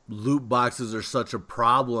loot boxes are such a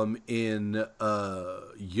problem in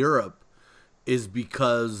Europe is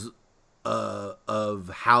because of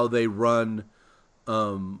how they run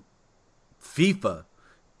FIFA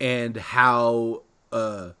and how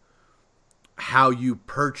you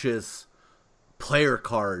purchase player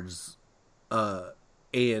cards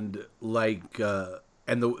and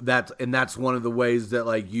that's one of the ways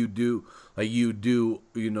that you do how you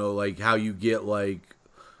get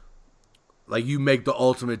you make the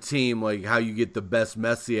ultimate team, how you get the best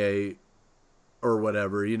Messier or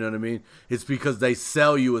whatever, you know what I mean? It's because they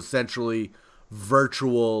sell you essentially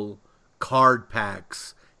virtual card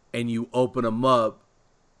packs and you open them up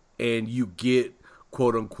and you get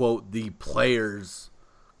quote unquote the player's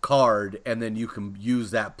card and then you can use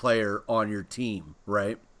that player on your team,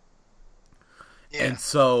 right? Yeah. And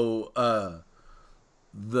so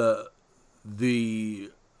the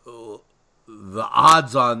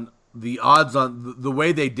odds on the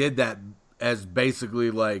way they did that has basically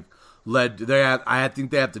led I think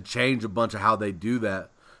they have to change a bunch of how they do that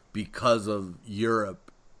because of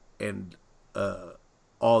Europe and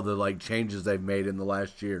all the changes they've made in the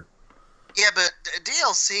last year. Yeah, but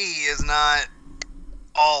DLC is not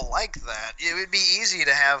all like that. It would be easy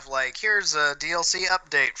to have here's a DLC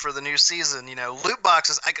update for the new season. Loot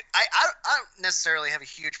boxes. I don't necessarily have a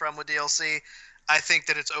huge problem with DLC. I think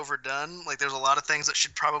that it's overdone. There's a lot of things that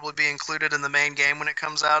should probably be included in the main game when it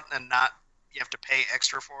comes out, and not you have to pay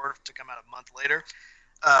extra for it to come out a month later.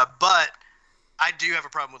 But I do have a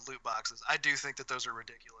problem with loot boxes. I do think that those are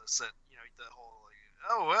ridiculous. That the whole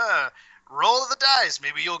roll of the dice.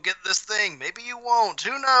 Maybe you'll get this thing. Maybe you won't.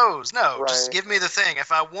 Who knows? No, right. Just give me the thing.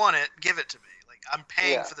 If I want it, give it to me. I'm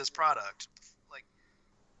paying for this product.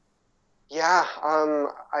 Yeah,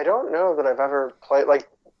 I don't know that I've ever played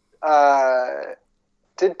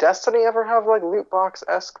did Destiny ever have loot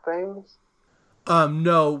box-esque things?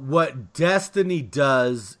 No. What Destiny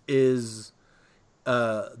does is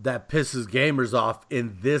that pisses gamers off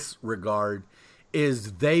in this regard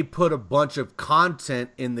is they put a bunch of content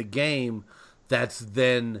in the game that's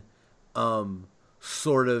then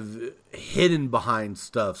sort of hidden behind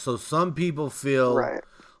stuff. So some people feel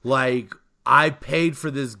like I paid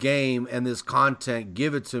for this game and this content,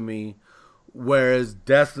 give it to me. Whereas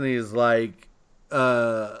Destiny is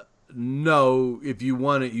no, if you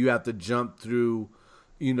want it, you have to jump through,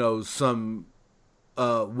 some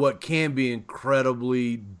what can be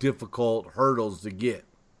incredibly difficult hurdles to get.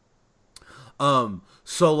 So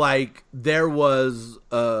there was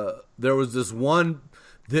this one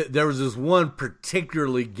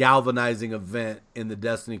particularly galvanizing event in the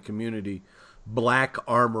Destiny community, Black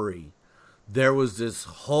Armory. There was this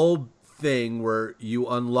whole thing where you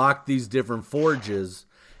unlock these different forges,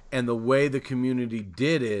 and the way the community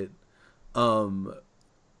did it, when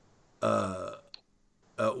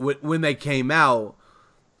they came out,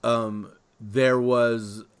 there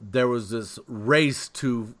was this race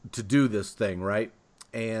to do this thing, right?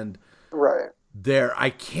 And I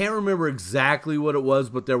can't remember exactly what it was,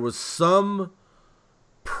 but there was some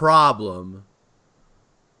problem,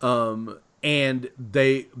 and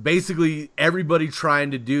they basically everybody trying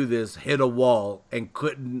to do this hit a wall and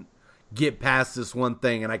couldn't get past this one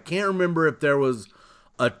thing. And I can't remember if there was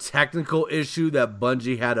a technical issue that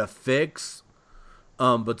Bungie had to fix,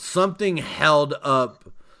 but something held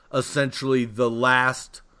up essentially the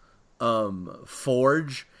last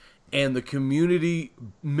forge, and the community,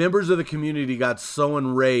 members of the community got so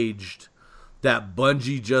enraged that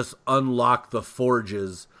Bungie just unlocked the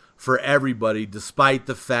forges for everybody, despite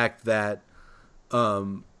the fact that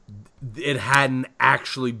it hadn't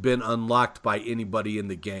actually been unlocked by anybody in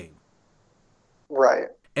the game. Right.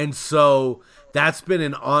 And so that's been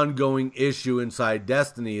an ongoing issue inside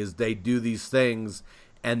Destiny, is they do these things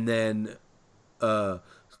and then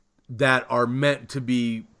that are meant to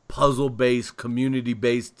be puzzle-based,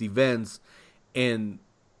 community-based events, and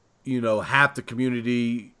half the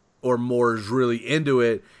community or more is really into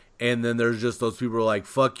it, and then there's just those people who are like,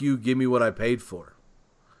 fuck you, give me what I paid for.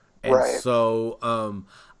 And so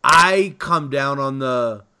I come down on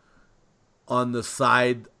the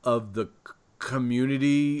side of the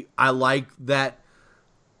community. I like that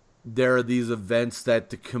there are these events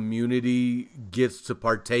that the community gets to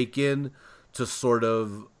partake in to sort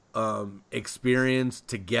of experience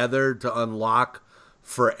together to unlock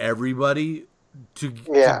for everybody to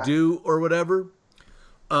do or whatever.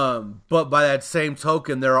 But by that same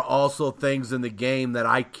token, there are also things in the game that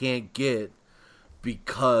I can't get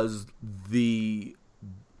because the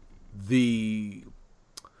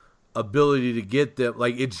ability to get them,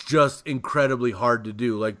 like, it's just incredibly hard to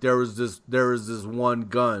do. Like, there was this one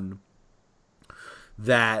gun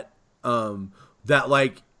that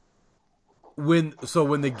like when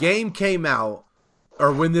the game came out,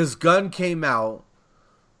 or when this gun came out,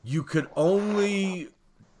 you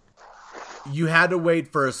had to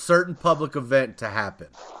wait for a certain public event to happen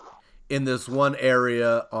in this one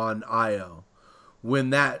area on Io. When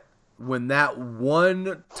that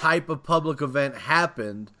one type of public event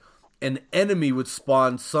happened, an enemy would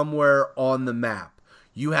spawn somewhere on the map.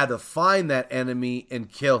 You had to find that enemy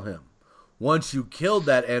and kill him. Once you killed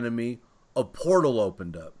that enemy, a portal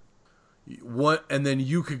opened up. And then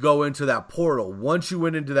you could go into that portal. Once you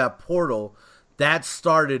went into that portal, that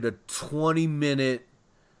started a 20-minute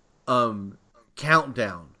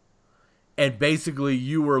countdown. And basically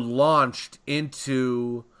you were launched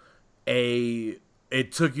into it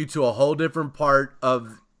took you to a whole different part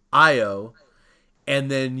of Io, and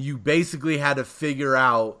then you basically had to figure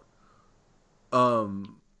out what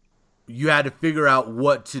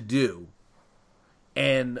to do.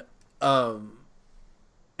 And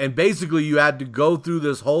basically you had to go through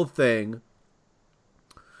this whole thing,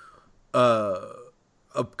 kind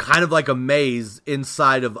of like a maze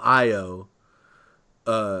inside of Io,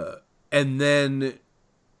 and then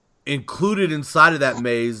included inside of that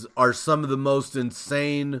maze are some of the most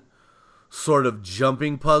insane sort of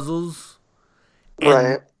jumping puzzles.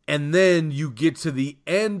 And then you get to the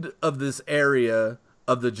end of this area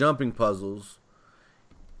of the jumping puzzles,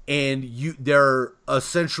 and there are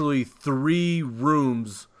essentially 3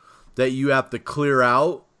 rooms that you have to clear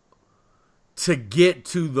out to get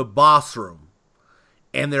to the boss room.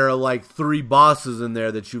 And there are like 3 bosses in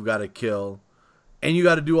there that you've got to kill. And you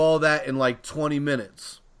got to do all that in like 20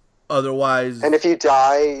 minutes. Otherwise... And if you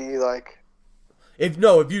die, you like... If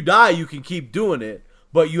you die, you can keep doing it.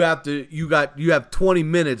 But you have 20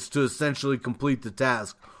 minutes to essentially complete the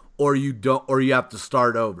task. Or you have to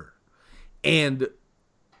start over. And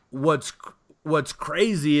what's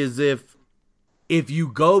crazy is if you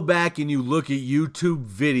go back and you look at YouTube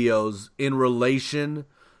videos in relation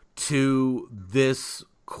to this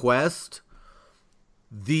quest,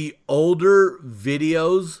 the older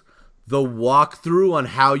videos, the walkthrough on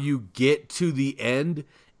how you get to the end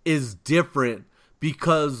is different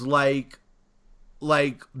because like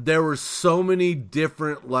there were so many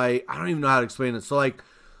different, like, I don't even know how to explain it. So like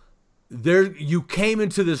you came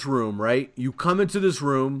into this room, right? You come into this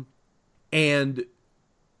room and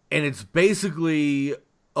it's basically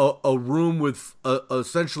a room with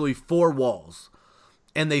essentially 4 walls.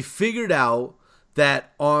 And they figured out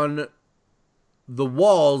that on the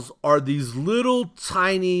walls are these little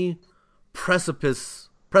tiny precipices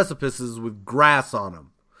with grass on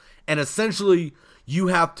them. And essentially you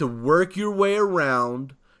have to work your way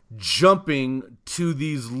around jumping to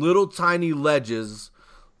these little tiny ledges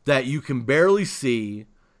that you can barely see,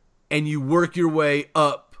 and you work your way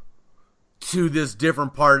up to this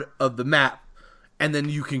different part of the map, and then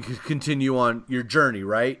you can continue on your journey,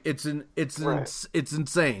 right? It's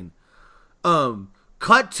insane.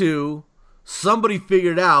 Cut to somebody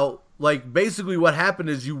figured out, like, basically what happened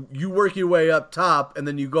is you work your way up top, and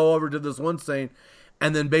then you go over to this one thing,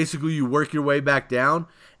 and then basically you work your way back down,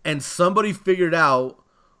 and somebody figured out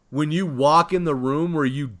when you walk in the room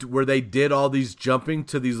where they did all these jumping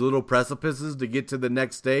to these little precipices to get to the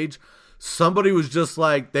next stage, somebody was just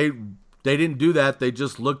like, they didn't do that. They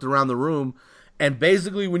just looked around the room. And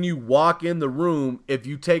basically when you walk in the room, if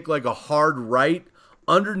you take like a hard right,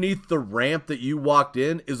 underneath the ramp that you walked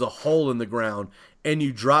in is a hole in the ground. And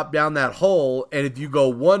you drop down that hole, and if you go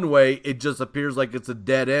one way, it just appears like it's a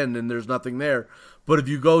dead end and there's nothing there. But if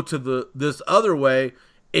you go to this other way,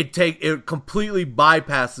 it completely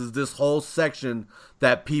bypasses this whole section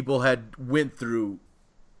that people had went through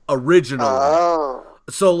originally. Oh.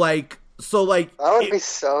 So like that would be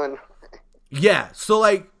so annoying. Yeah, so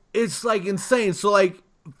like it's like insane. So like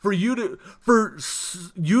for you to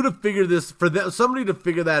figure this, somebody to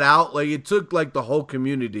figure that out, like it took like the whole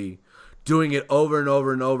community doing it over and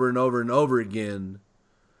over and over and over and over again,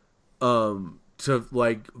 to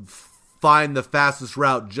like find the fastest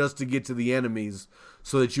route just to get to the enemies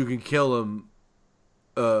so that you can kill them,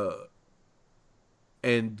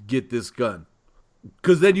 and get this gun.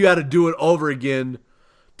 Because then you had to do it over again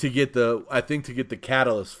to get the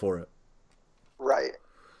catalyst for it. Right.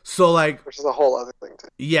 So like, which is a whole other thing too.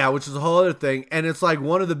 Yeah, which is a whole other thing, and it's like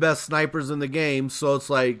one of the best snipers in the game. So it's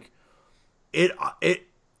like, it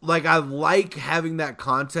like I like having that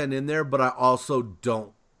content in there, but I also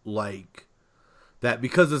don't like that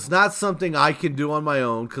because it's not something I can do on my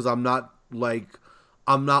own because I'm not like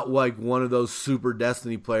one of those super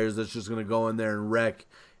Destiny players that's just gonna go in there and wreck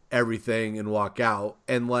everything and walk out.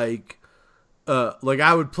 And like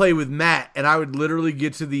I would play with Matt and I would literally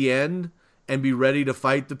get to the end and be ready to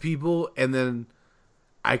fight the people, and then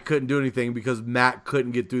I couldn't do anything because Matt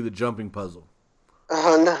couldn't get through the jumping puzzle.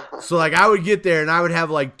 Oh no. So like I would get there and I would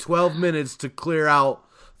have like 12 minutes to clear out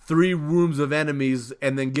 3 rooms of enemies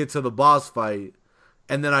and then get to the boss fight.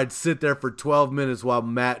 And then I'd sit there for 12 minutes while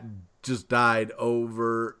Matt just died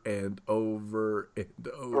over and over and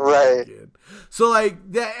over again. So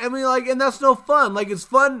like that, I mean, like, and that's no fun. Like it's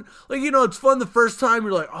fun, like, you know, it's fun the first time.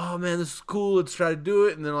 You're like, oh man, this is cool. Let's try to do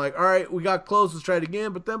it. And then like, all right, we got close. Let's try it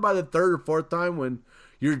again. But then by the 3rd or 4th time, when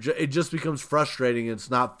it just becomes frustrating and it's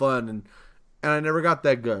not fun. And I never got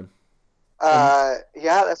that gun. Yeah,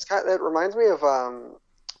 that reminds me of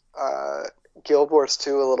Guild Wars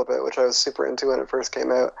 2 a little bit, which I was super into when it first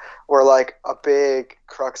came out, where like a big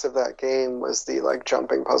crux of that game was the like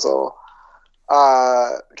jumping puzzle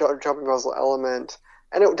element,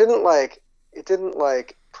 and it didn't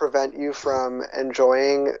prevent you from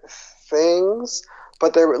enjoying things,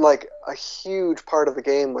 but there were like a huge part of the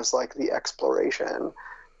game was like the exploration,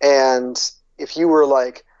 and if you were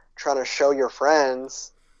like trying to show your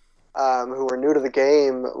friends who were new to the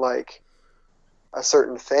game like a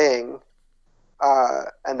certain thing,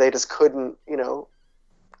 and they just couldn't, you know,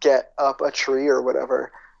 get up a tree or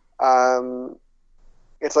whatever.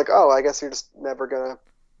 It's like, oh, I guess you're just never gonna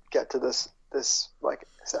get to this like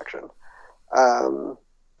section. That's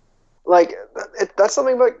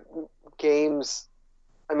something about games.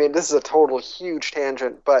 I mean, this is a total huge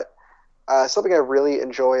tangent, but something I really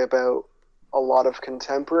enjoy about a lot of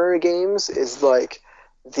contemporary games is like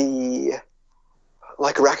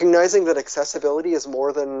recognizing that accessibility is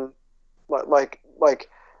more than like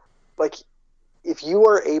if you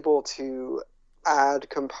are able to add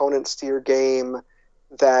components to your game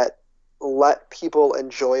that let people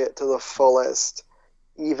enjoy it to the fullest,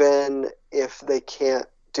 even if they can't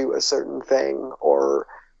do a certain thing, or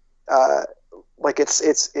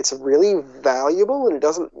it's really valuable, and it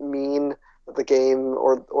doesn't mean that the game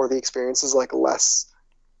or the experience is like less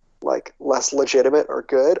legitimate or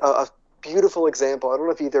good. A beautiful example, I don't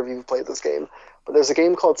know if either of you have played this game, but there's a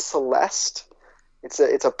game called Celeste. It's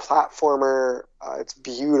a platformer. It's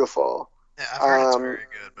beautiful. Yeah, I've heard it's very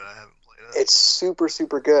good, but I haven't played it. It's super,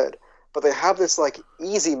 super good. But they have this like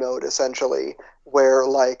easy mode essentially, where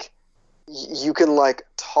like you can like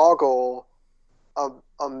toggle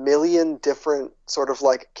a million different sort of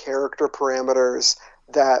like character parameters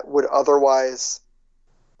that would otherwise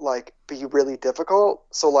like be really difficult.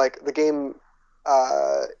 So like the game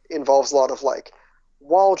involves a lot of like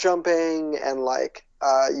wall jumping, and like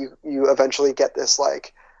you eventually get this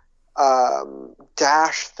like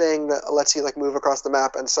dash thing that lets you like move across the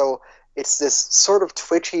map, and so it's this sort of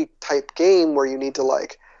twitchy type game where you need to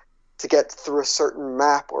like to get through a certain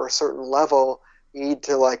map or a certain level, you need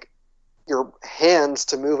to like your hands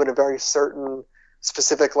to move in a very certain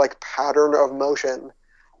specific like pattern of motion,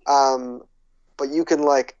 but you can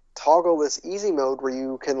like toggle this easy mode where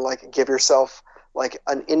you can like give yourself like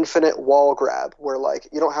an infinite wall grab, where like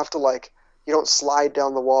you don't have to like, you don't slide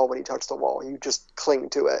down the wall when you touch the wall, you just cling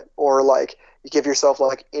to it, or like you give yourself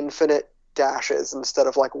like infinite dashes instead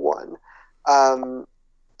of like one, and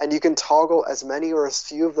you can toggle as many or as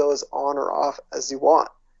few of those on or off as you want,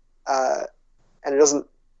 and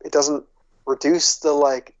it doesn't reduce the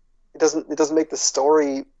like, it doesn't make the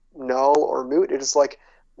story null or moot. It just like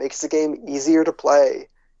makes the game easier to play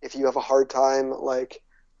if you have a hard time like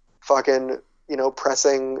fucking, you know,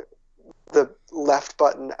 pressing the left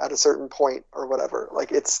button at a certain point or whatever.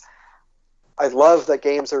 Like I love that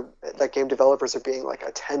game developers are being like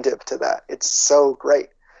attentive to that. It's so great.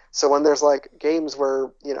 So when there's like games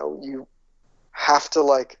where, you know, you have to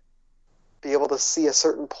like be able to see a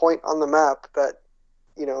certain point on the map that,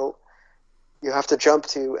 you know, you have to jump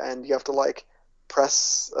to, and you have to like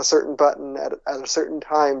press a certain button at a certain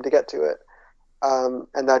time to get to it,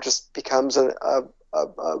 and that just becomes a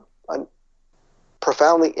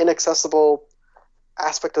profoundly inaccessible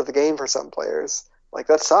aspect of the game for some players. Like,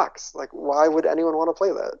 that sucks. Like, why would anyone want to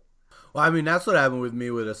play that? Well, I mean, that's what happened with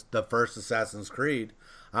me with the first Assassin's Creed.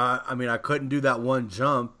 I mean, I couldn't do that one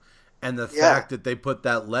jump, and the fact that they put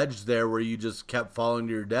that ledge there where you just kept falling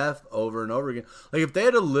to your death over and over again. Like, if they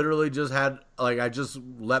had literally just had, like, I just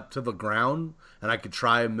leapt to the ground and I could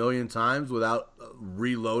try a million times without,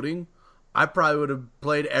 reloading, I probably would have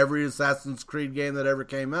played every Assassin's Creed game that ever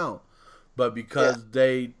came out. But because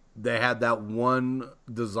they had that one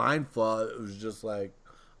design flaw, it was just like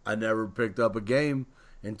I never picked up a game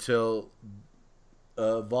until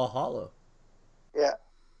Valhalla. Yeah,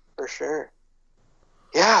 for sure.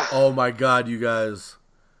 Yeah. Oh my God, you guys.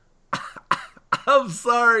 I'm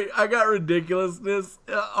sorry. I got ridiculousness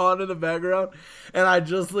on in the background. And I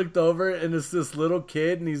just looked over and it's this little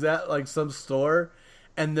kid and he's at like some store.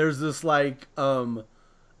 And there's this like, I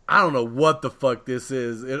don't know what the fuck this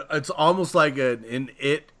is. It's almost like an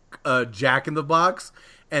Jack in the Box.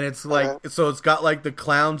 And it's like, so it's got like the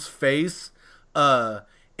clown's face. And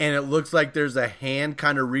it looks like there's a hand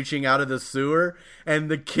kind of reaching out of the sewer. And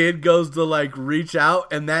the kid goes to like reach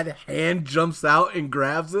out and that hand jumps out and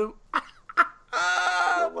grabs him.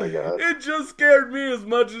 Oh my God. It just scared me as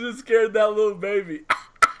much as it scared that little baby.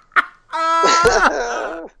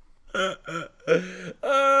 Oh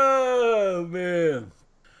man.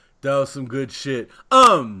 That was some good shit.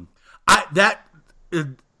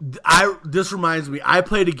 This reminds me, I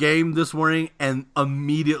played a game this morning and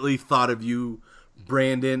immediately thought of you,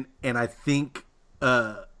 Brandon, and I think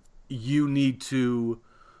you need to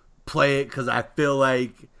play it because I feel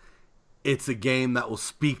like it's a game that will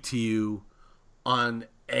speak to you on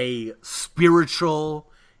a spiritual,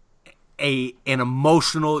 an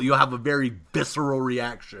emotional, you'll have a very visceral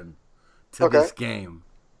reaction to this game.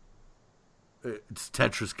 It's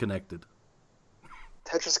Tetris Connected.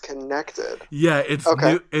 Tetris Connected? Yeah, it's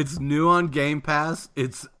new. It's new on Game Pass.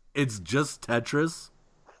 It's just Tetris,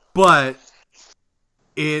 but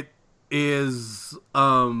it is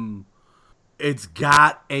it's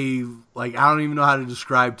got a, like, I don't even know how to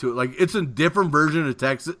describe to it. Like, it's a different version of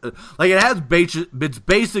Texas. Like, it has it's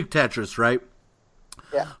basic Tetris, right?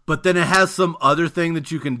 Yeah. But then it has some other thing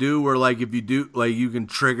that you can do where, like, if you do, like, you can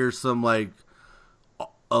trigger some, like,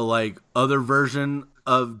 a, like, other version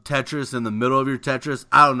of Tetris in the middle of your Tetris.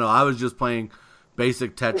 I don't know. I was just playing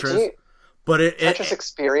basic Tetris. But Tetris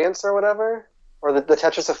Experience or whatever? Or the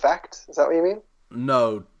Tetris Effect? Is that what you mean?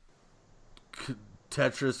 No.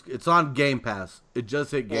 Tetris, it's on Game Pass. It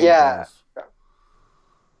just hit Game Pass. Yeah.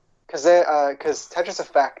 Because Tetris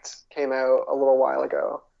Effect came out a little while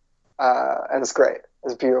ago. And it's great.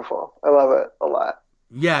 It's beautiful. I love it a lot.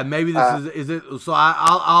 Yeah, maybe this is it. So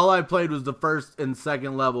all I played was the first and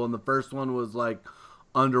second level, and the first one was like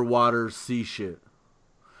underwater sea shit.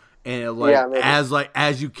 And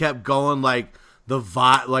as you kept going, like the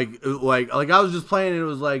vibe, like I was just playing, and it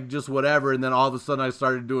was like just whatever, and then all of a sudden I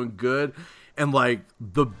started doing good, and like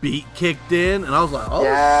the beat kicked in, and I was like, oh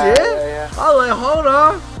shit! Yeah. I was like, hold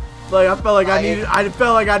on. Like I felt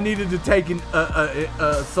like I needed to take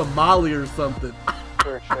some Molly or something.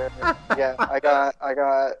 For sure. Yeah, I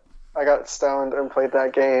got stoned and played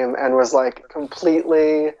that game and was like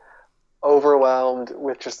completely overwhelmed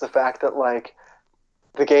with just the fact that like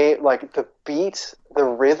the game, like the beat, the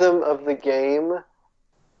rhythm of the game,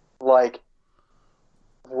 like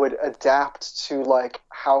would adapt to like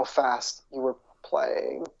how fast you were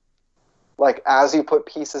playing. Like as you put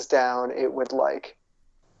pieces down, it would like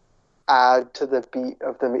add to the beat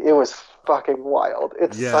of the. It was fucking wild.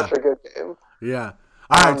 It's such a good game. Yeah.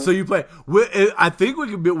 All right, so you play. I think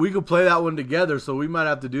we could play that one together. So we might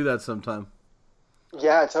have to do that sometime.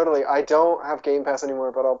 Yeah, totally. I don't have Game Pass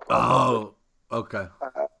anymore, but I'll play. Oh, okay.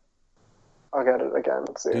 I'll get it again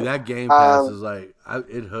soon. Dude, that Game Pass is like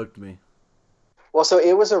it hooked me. Well, so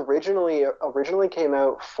it was originally came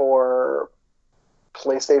out for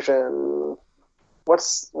PlayStation. What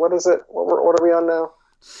is it? What are we on now?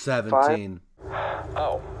 17. 5?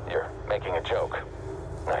 Oh, you're making a joke.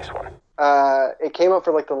 Nice one. It came out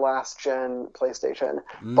for like the last gen PlayStation,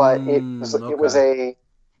 but it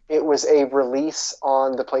was a release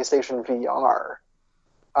on the PlayStation VR.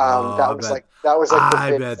 That was like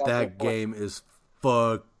I bet that game is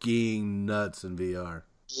fucking nuts in VR.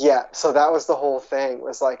 Yeah, so that was the whole thing.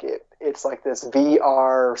 Was like it's like this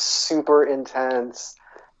VR super intense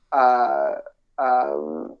like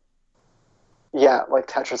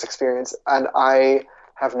Tetris experience, and I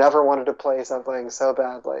have never wanted to play something so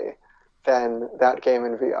badly than that game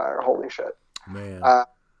in VR. Holy shit. Man. I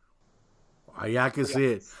can see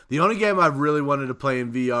it. The only game I really wanted to play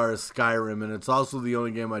in VR is Skyrim, and it's also the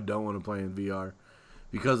only game I don't want to play in VR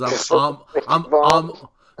because I'm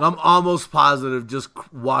almost positive just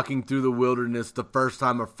walking through the wilderness the first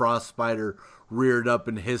time a frost spider reared up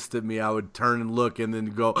and hissed at me, I would turn and look and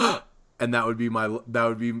then go and that would be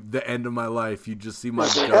the end of my life. You just see my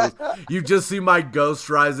ghost. You just see my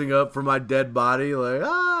ghost rising up from my dead body, like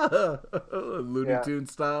Looney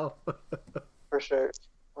Tunes style. For sure.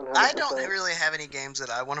 100%. I don't really have any games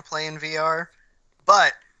that I want to play in VR.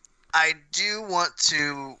 But I do want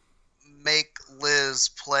to make Liz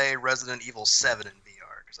play Resident Evil 7 in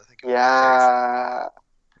VR because I think it would be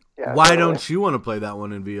Yeah. Why totally. don't you want to play that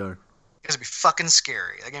one in VR? Because it'd be fucking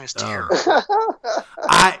scary. That game is terrible.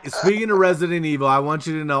 Speaking of Resident Evil, I want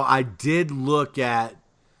you to know I did look at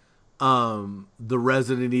the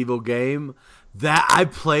Resident Evil game. That I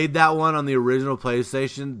played that one on the original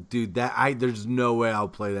PlayStation, dude. There's no way I'll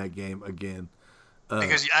play that game again.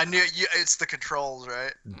 Because I knew it's the controls,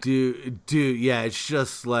 right? Dude, yeah, it's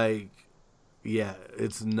just like, yeah,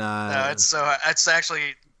 it's not. No, it's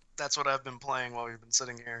actually that's what I've been playing while we've been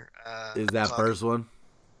sitting here. Is that talking. first one?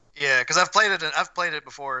 Yeah, because I've played it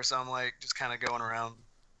before, so I'm like just kind of going around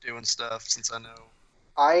doing stuff since I know.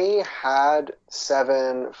 I had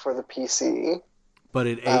 7 for the PC, but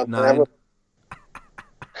it 8, 9.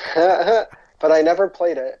 But I never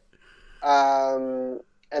played it.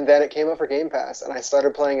 And then it came up for Game Pass, and I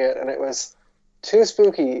started playing it, and it was too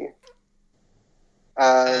spooky.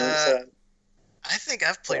 I think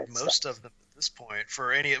I've played most of them at this point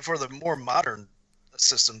for the more modern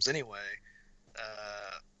systems, anyway.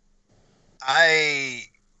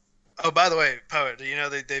 Oh, by the way, Poet, do you know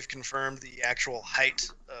they've confirmed the actual height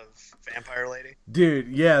of Vampire Lady? Dude,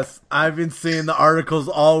 yes, I've been seeing the articles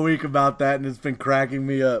all week about that, and it's been cracking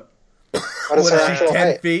me up. What is her actual 10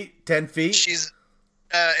 height? feet? 10 feet? She's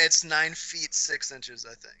it's 9 feet 6 inches,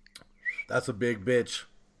 I think. That's a big bitch.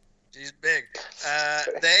 She's big.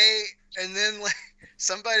 And then like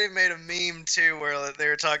somebody made a meme too where they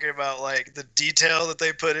were talking about like the detail that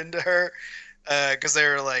they put into her. Because they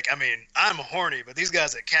were like, I mean, I'm horny, but these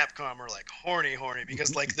guys at Capcom are like horny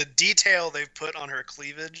because like the detail they've put on her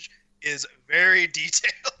cleavage is very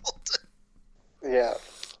detailed. Yeah.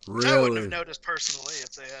 Which I wouldn't have noticed personally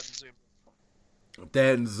if they hadn't zoomed. If they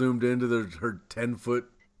hadn't zoomed into her 10-foot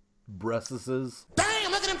breasts.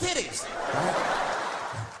 Damn, look at them titties.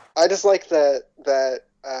 I just like that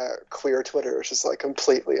queer Twitter is just like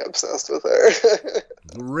completely obsessed with her.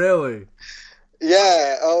 Really?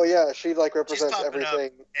 Yeah. Oh, yeah. She like represents She's popping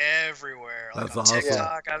everything up everywhere. Like That's on awesome.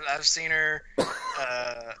 TikTok, I've seen her, and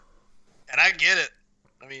I get it.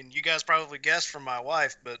 I mean, you guys probably guessed from my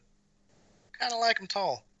wife, but kind of like them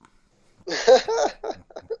tall.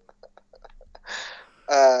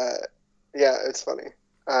 Yeah, it's funny.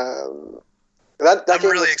 I'm game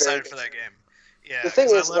really excited for that game. Yeah. The thing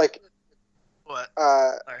is, like, what?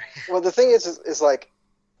 Sorry. Well, the thing is like,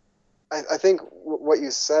 I think what you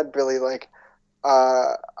said, Billy, like,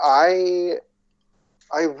 I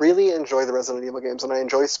really enjoy the Resident Evil games, and I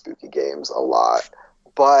enjoy spooky games a lot,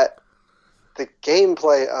 but the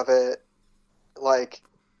gameplay of it, like,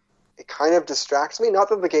 it kind of distracts me. Not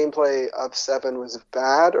that the gameplay of 7 was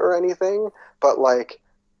bad or anything, but, like,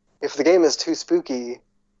 if the game is too spooky,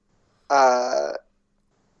 I'm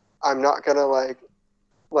not gonna, like,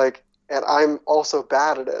 and I'm also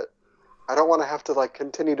bad at it. I don't want to have to, like,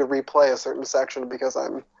 continue to replay a certain section because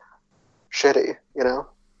I'm shitty, you know?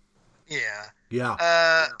 Yeah.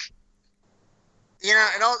 Yeah. You know,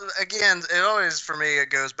 it always, for me, it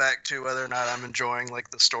goes back to whether or not I'm enjoying,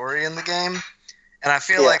 like, the story in the game. And I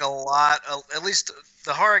feel like a lot, at least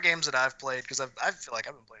the horror games that I've played, because I feel like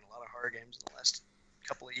I've been playing a lot of horror games in the last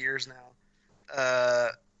couple of years now,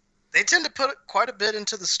 they tend to put quite a bit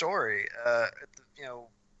into the story.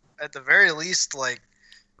 At the very least, like,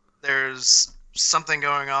 there's something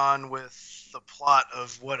going on with the plot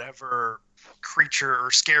of whatever creature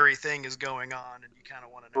or scary thing is going on, and you kind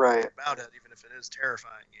of want to know more about it, even if it is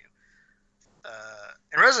terrifying you.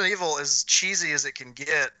 And Resident Evil, as cheesy as it can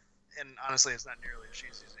get, and honestly, it's not nearly as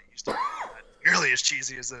cheesy as it used to be, not nearly as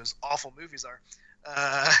cheesy as those awful movies are.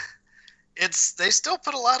 They still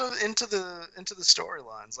put a lot of into the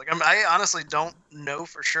storylines. Like, I honestly don't know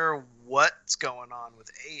for sure what's going on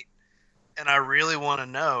with 8, and I really want to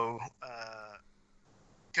know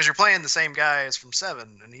because you're playing the same guy as from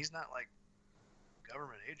 7, and he's not like a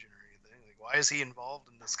government agent or anything. Like, why is he involved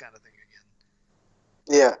in this kind of thing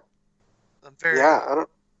again? Yeah. I'm very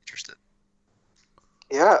interested.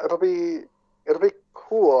 Yeah, it'll be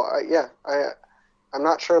cool. I'm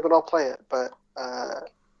not sure that I'll play it, but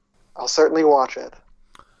I'll certainly watch it.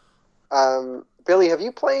 Billy, have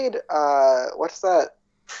you played what's that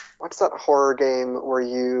horror game where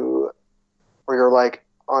you're like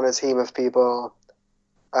on a team of people?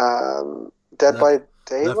 Dead by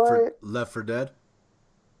Daylight? Left 4 Dead?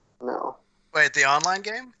 No. Wait, the online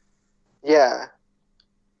game? Yeah.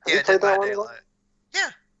 Have you Dead played that by one? Daylight. Yeah,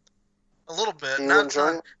 a little bit. Do you Not enjoy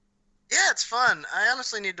ton. it? Yeah, it's fun. I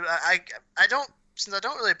honestly need to. I don't, since I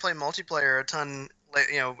don't really play multiplayer a ton. Like,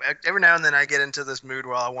 every now and then I get into this mood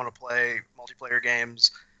where I want to play multiplayer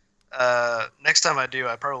games. Next time I do,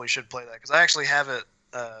 I probably should play that because I actually have it.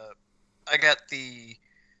 I got a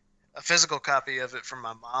physical copy of it from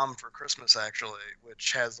my mom for Christmas, actually,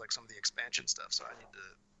 which has like some of the expansion stuff. So I need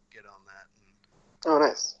to get on that. Oh,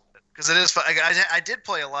 nice. Because it is fun. I did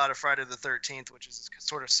play a lot of Friday the 13th, which is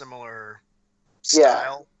sort of similar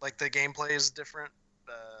style. Like the gameplay is different,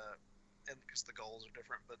 and because the goals are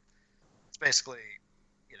different, but it's basically,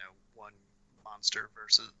 one monster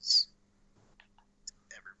versus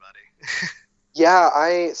everybody. Yeah,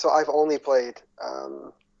 I've only played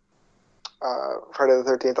Friday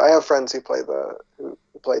the 13th. I have friends who play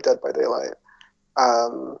Dead by Daylight.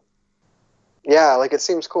 Yeah, like it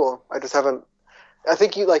seems cool. I just haven't. I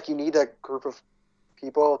think you need a group of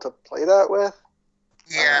people to play that with.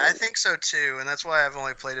 Yeah, I think so too, and that's why I've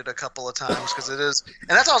only played it a couple of times because it is, and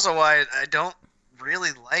that's also why I don't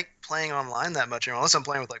really like playing online that much, unless I'm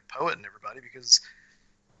playing with like Poet and everybody, because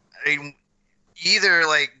I either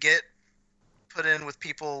like get put in with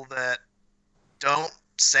people that don't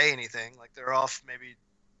say anything, like they're off maybe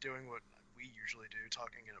doing what we usually do,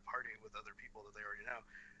 talking in a party with other people that they already know,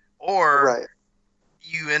 or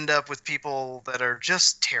you end up with people that are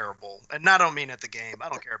just terrible. And I don't mean at the game. I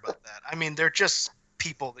don't care about that. I mean, they're just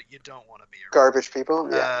people that you don't want to be around. Garbage people?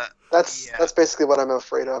 Yeah. That's basically what I'm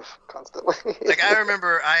afraid of constantly. Like, I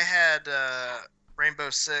remember I had Rainbow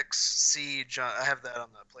Six Siege. I have that on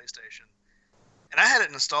the PlayStation. And I had it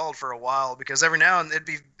installed for a while because every now and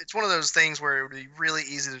it's one of those things where it would be really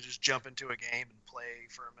easy to just jump into a game and play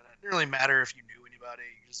for a minute. It didn't really matter if you knew anybody.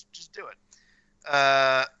 You just do it.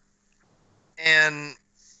 And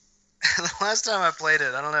the last time I played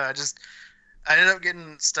it, I don't know, I ended up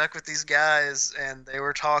getting stuck with these guys, and they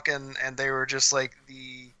were talking, and they were just like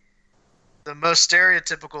the most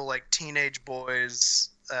stereotypical like teenage boys,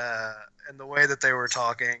 and the way that they were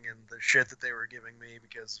talking and the shit that they were giving me,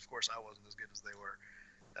 because of course I wasn't as good as they were.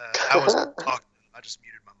 I wasn't talking. I just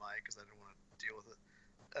muted my mic because I didn't want to deal with it.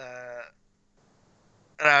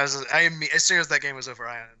 And as soon as that game was over,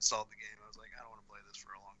 I uninstalled the game. I was like, I don't want to play this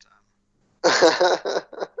for a long time.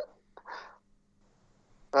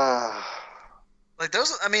 Like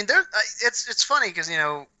those, I mean, it's funny because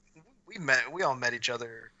we all met each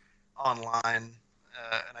other online,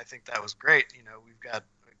 and I think that was great. We've got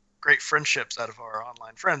great friendships out of our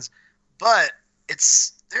online friends, but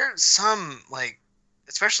there's some, like,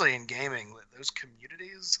 especially in gaming, those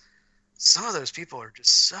communities, some of those people are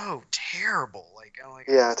just so terrible. Like, I'm like,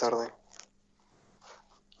 yeah, totally.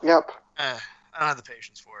 Yep. I don't have the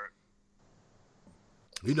patience for it.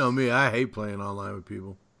 You know me, I hate playing online with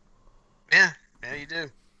people. Yeah, you do.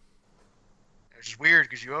 It's just weird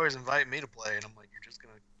because you always invite me to play, and I'm like, you're just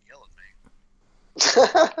going to yell at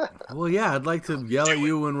me. Well, yeah, I'd like to yell at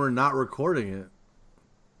you when we're not recording it.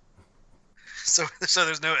 So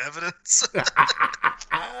there's no evidence?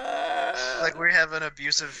 Like we have an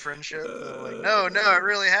abusive friendship? Like, no, I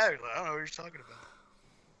really have. Like, I don't know what you're talking about.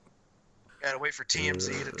 Gotta wait for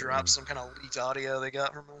TMZ to drop some kind of leaked audio they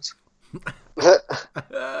got from us.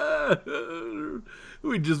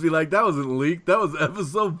 We'd just be like, that wasn't leaked, that was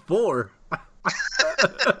episode 4.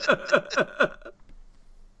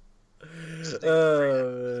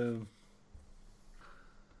 Man.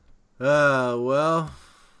 Well,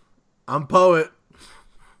 I'm Poet.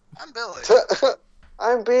 I'm Billy.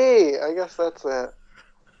 I'm B. I guess that's it.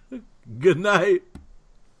 Good night.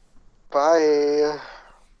 Bye.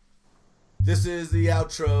 This is the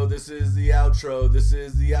outro. This is the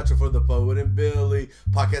outro for the Poet and Billy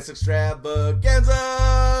podcast extravaganza.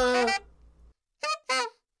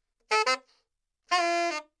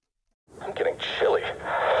 I'm getting chilly.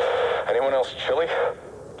 Anyone else chilly?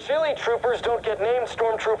 Chilly troopers don't get named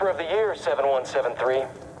Stormtrooper of the Year, 7173.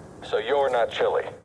 So you're not chilly.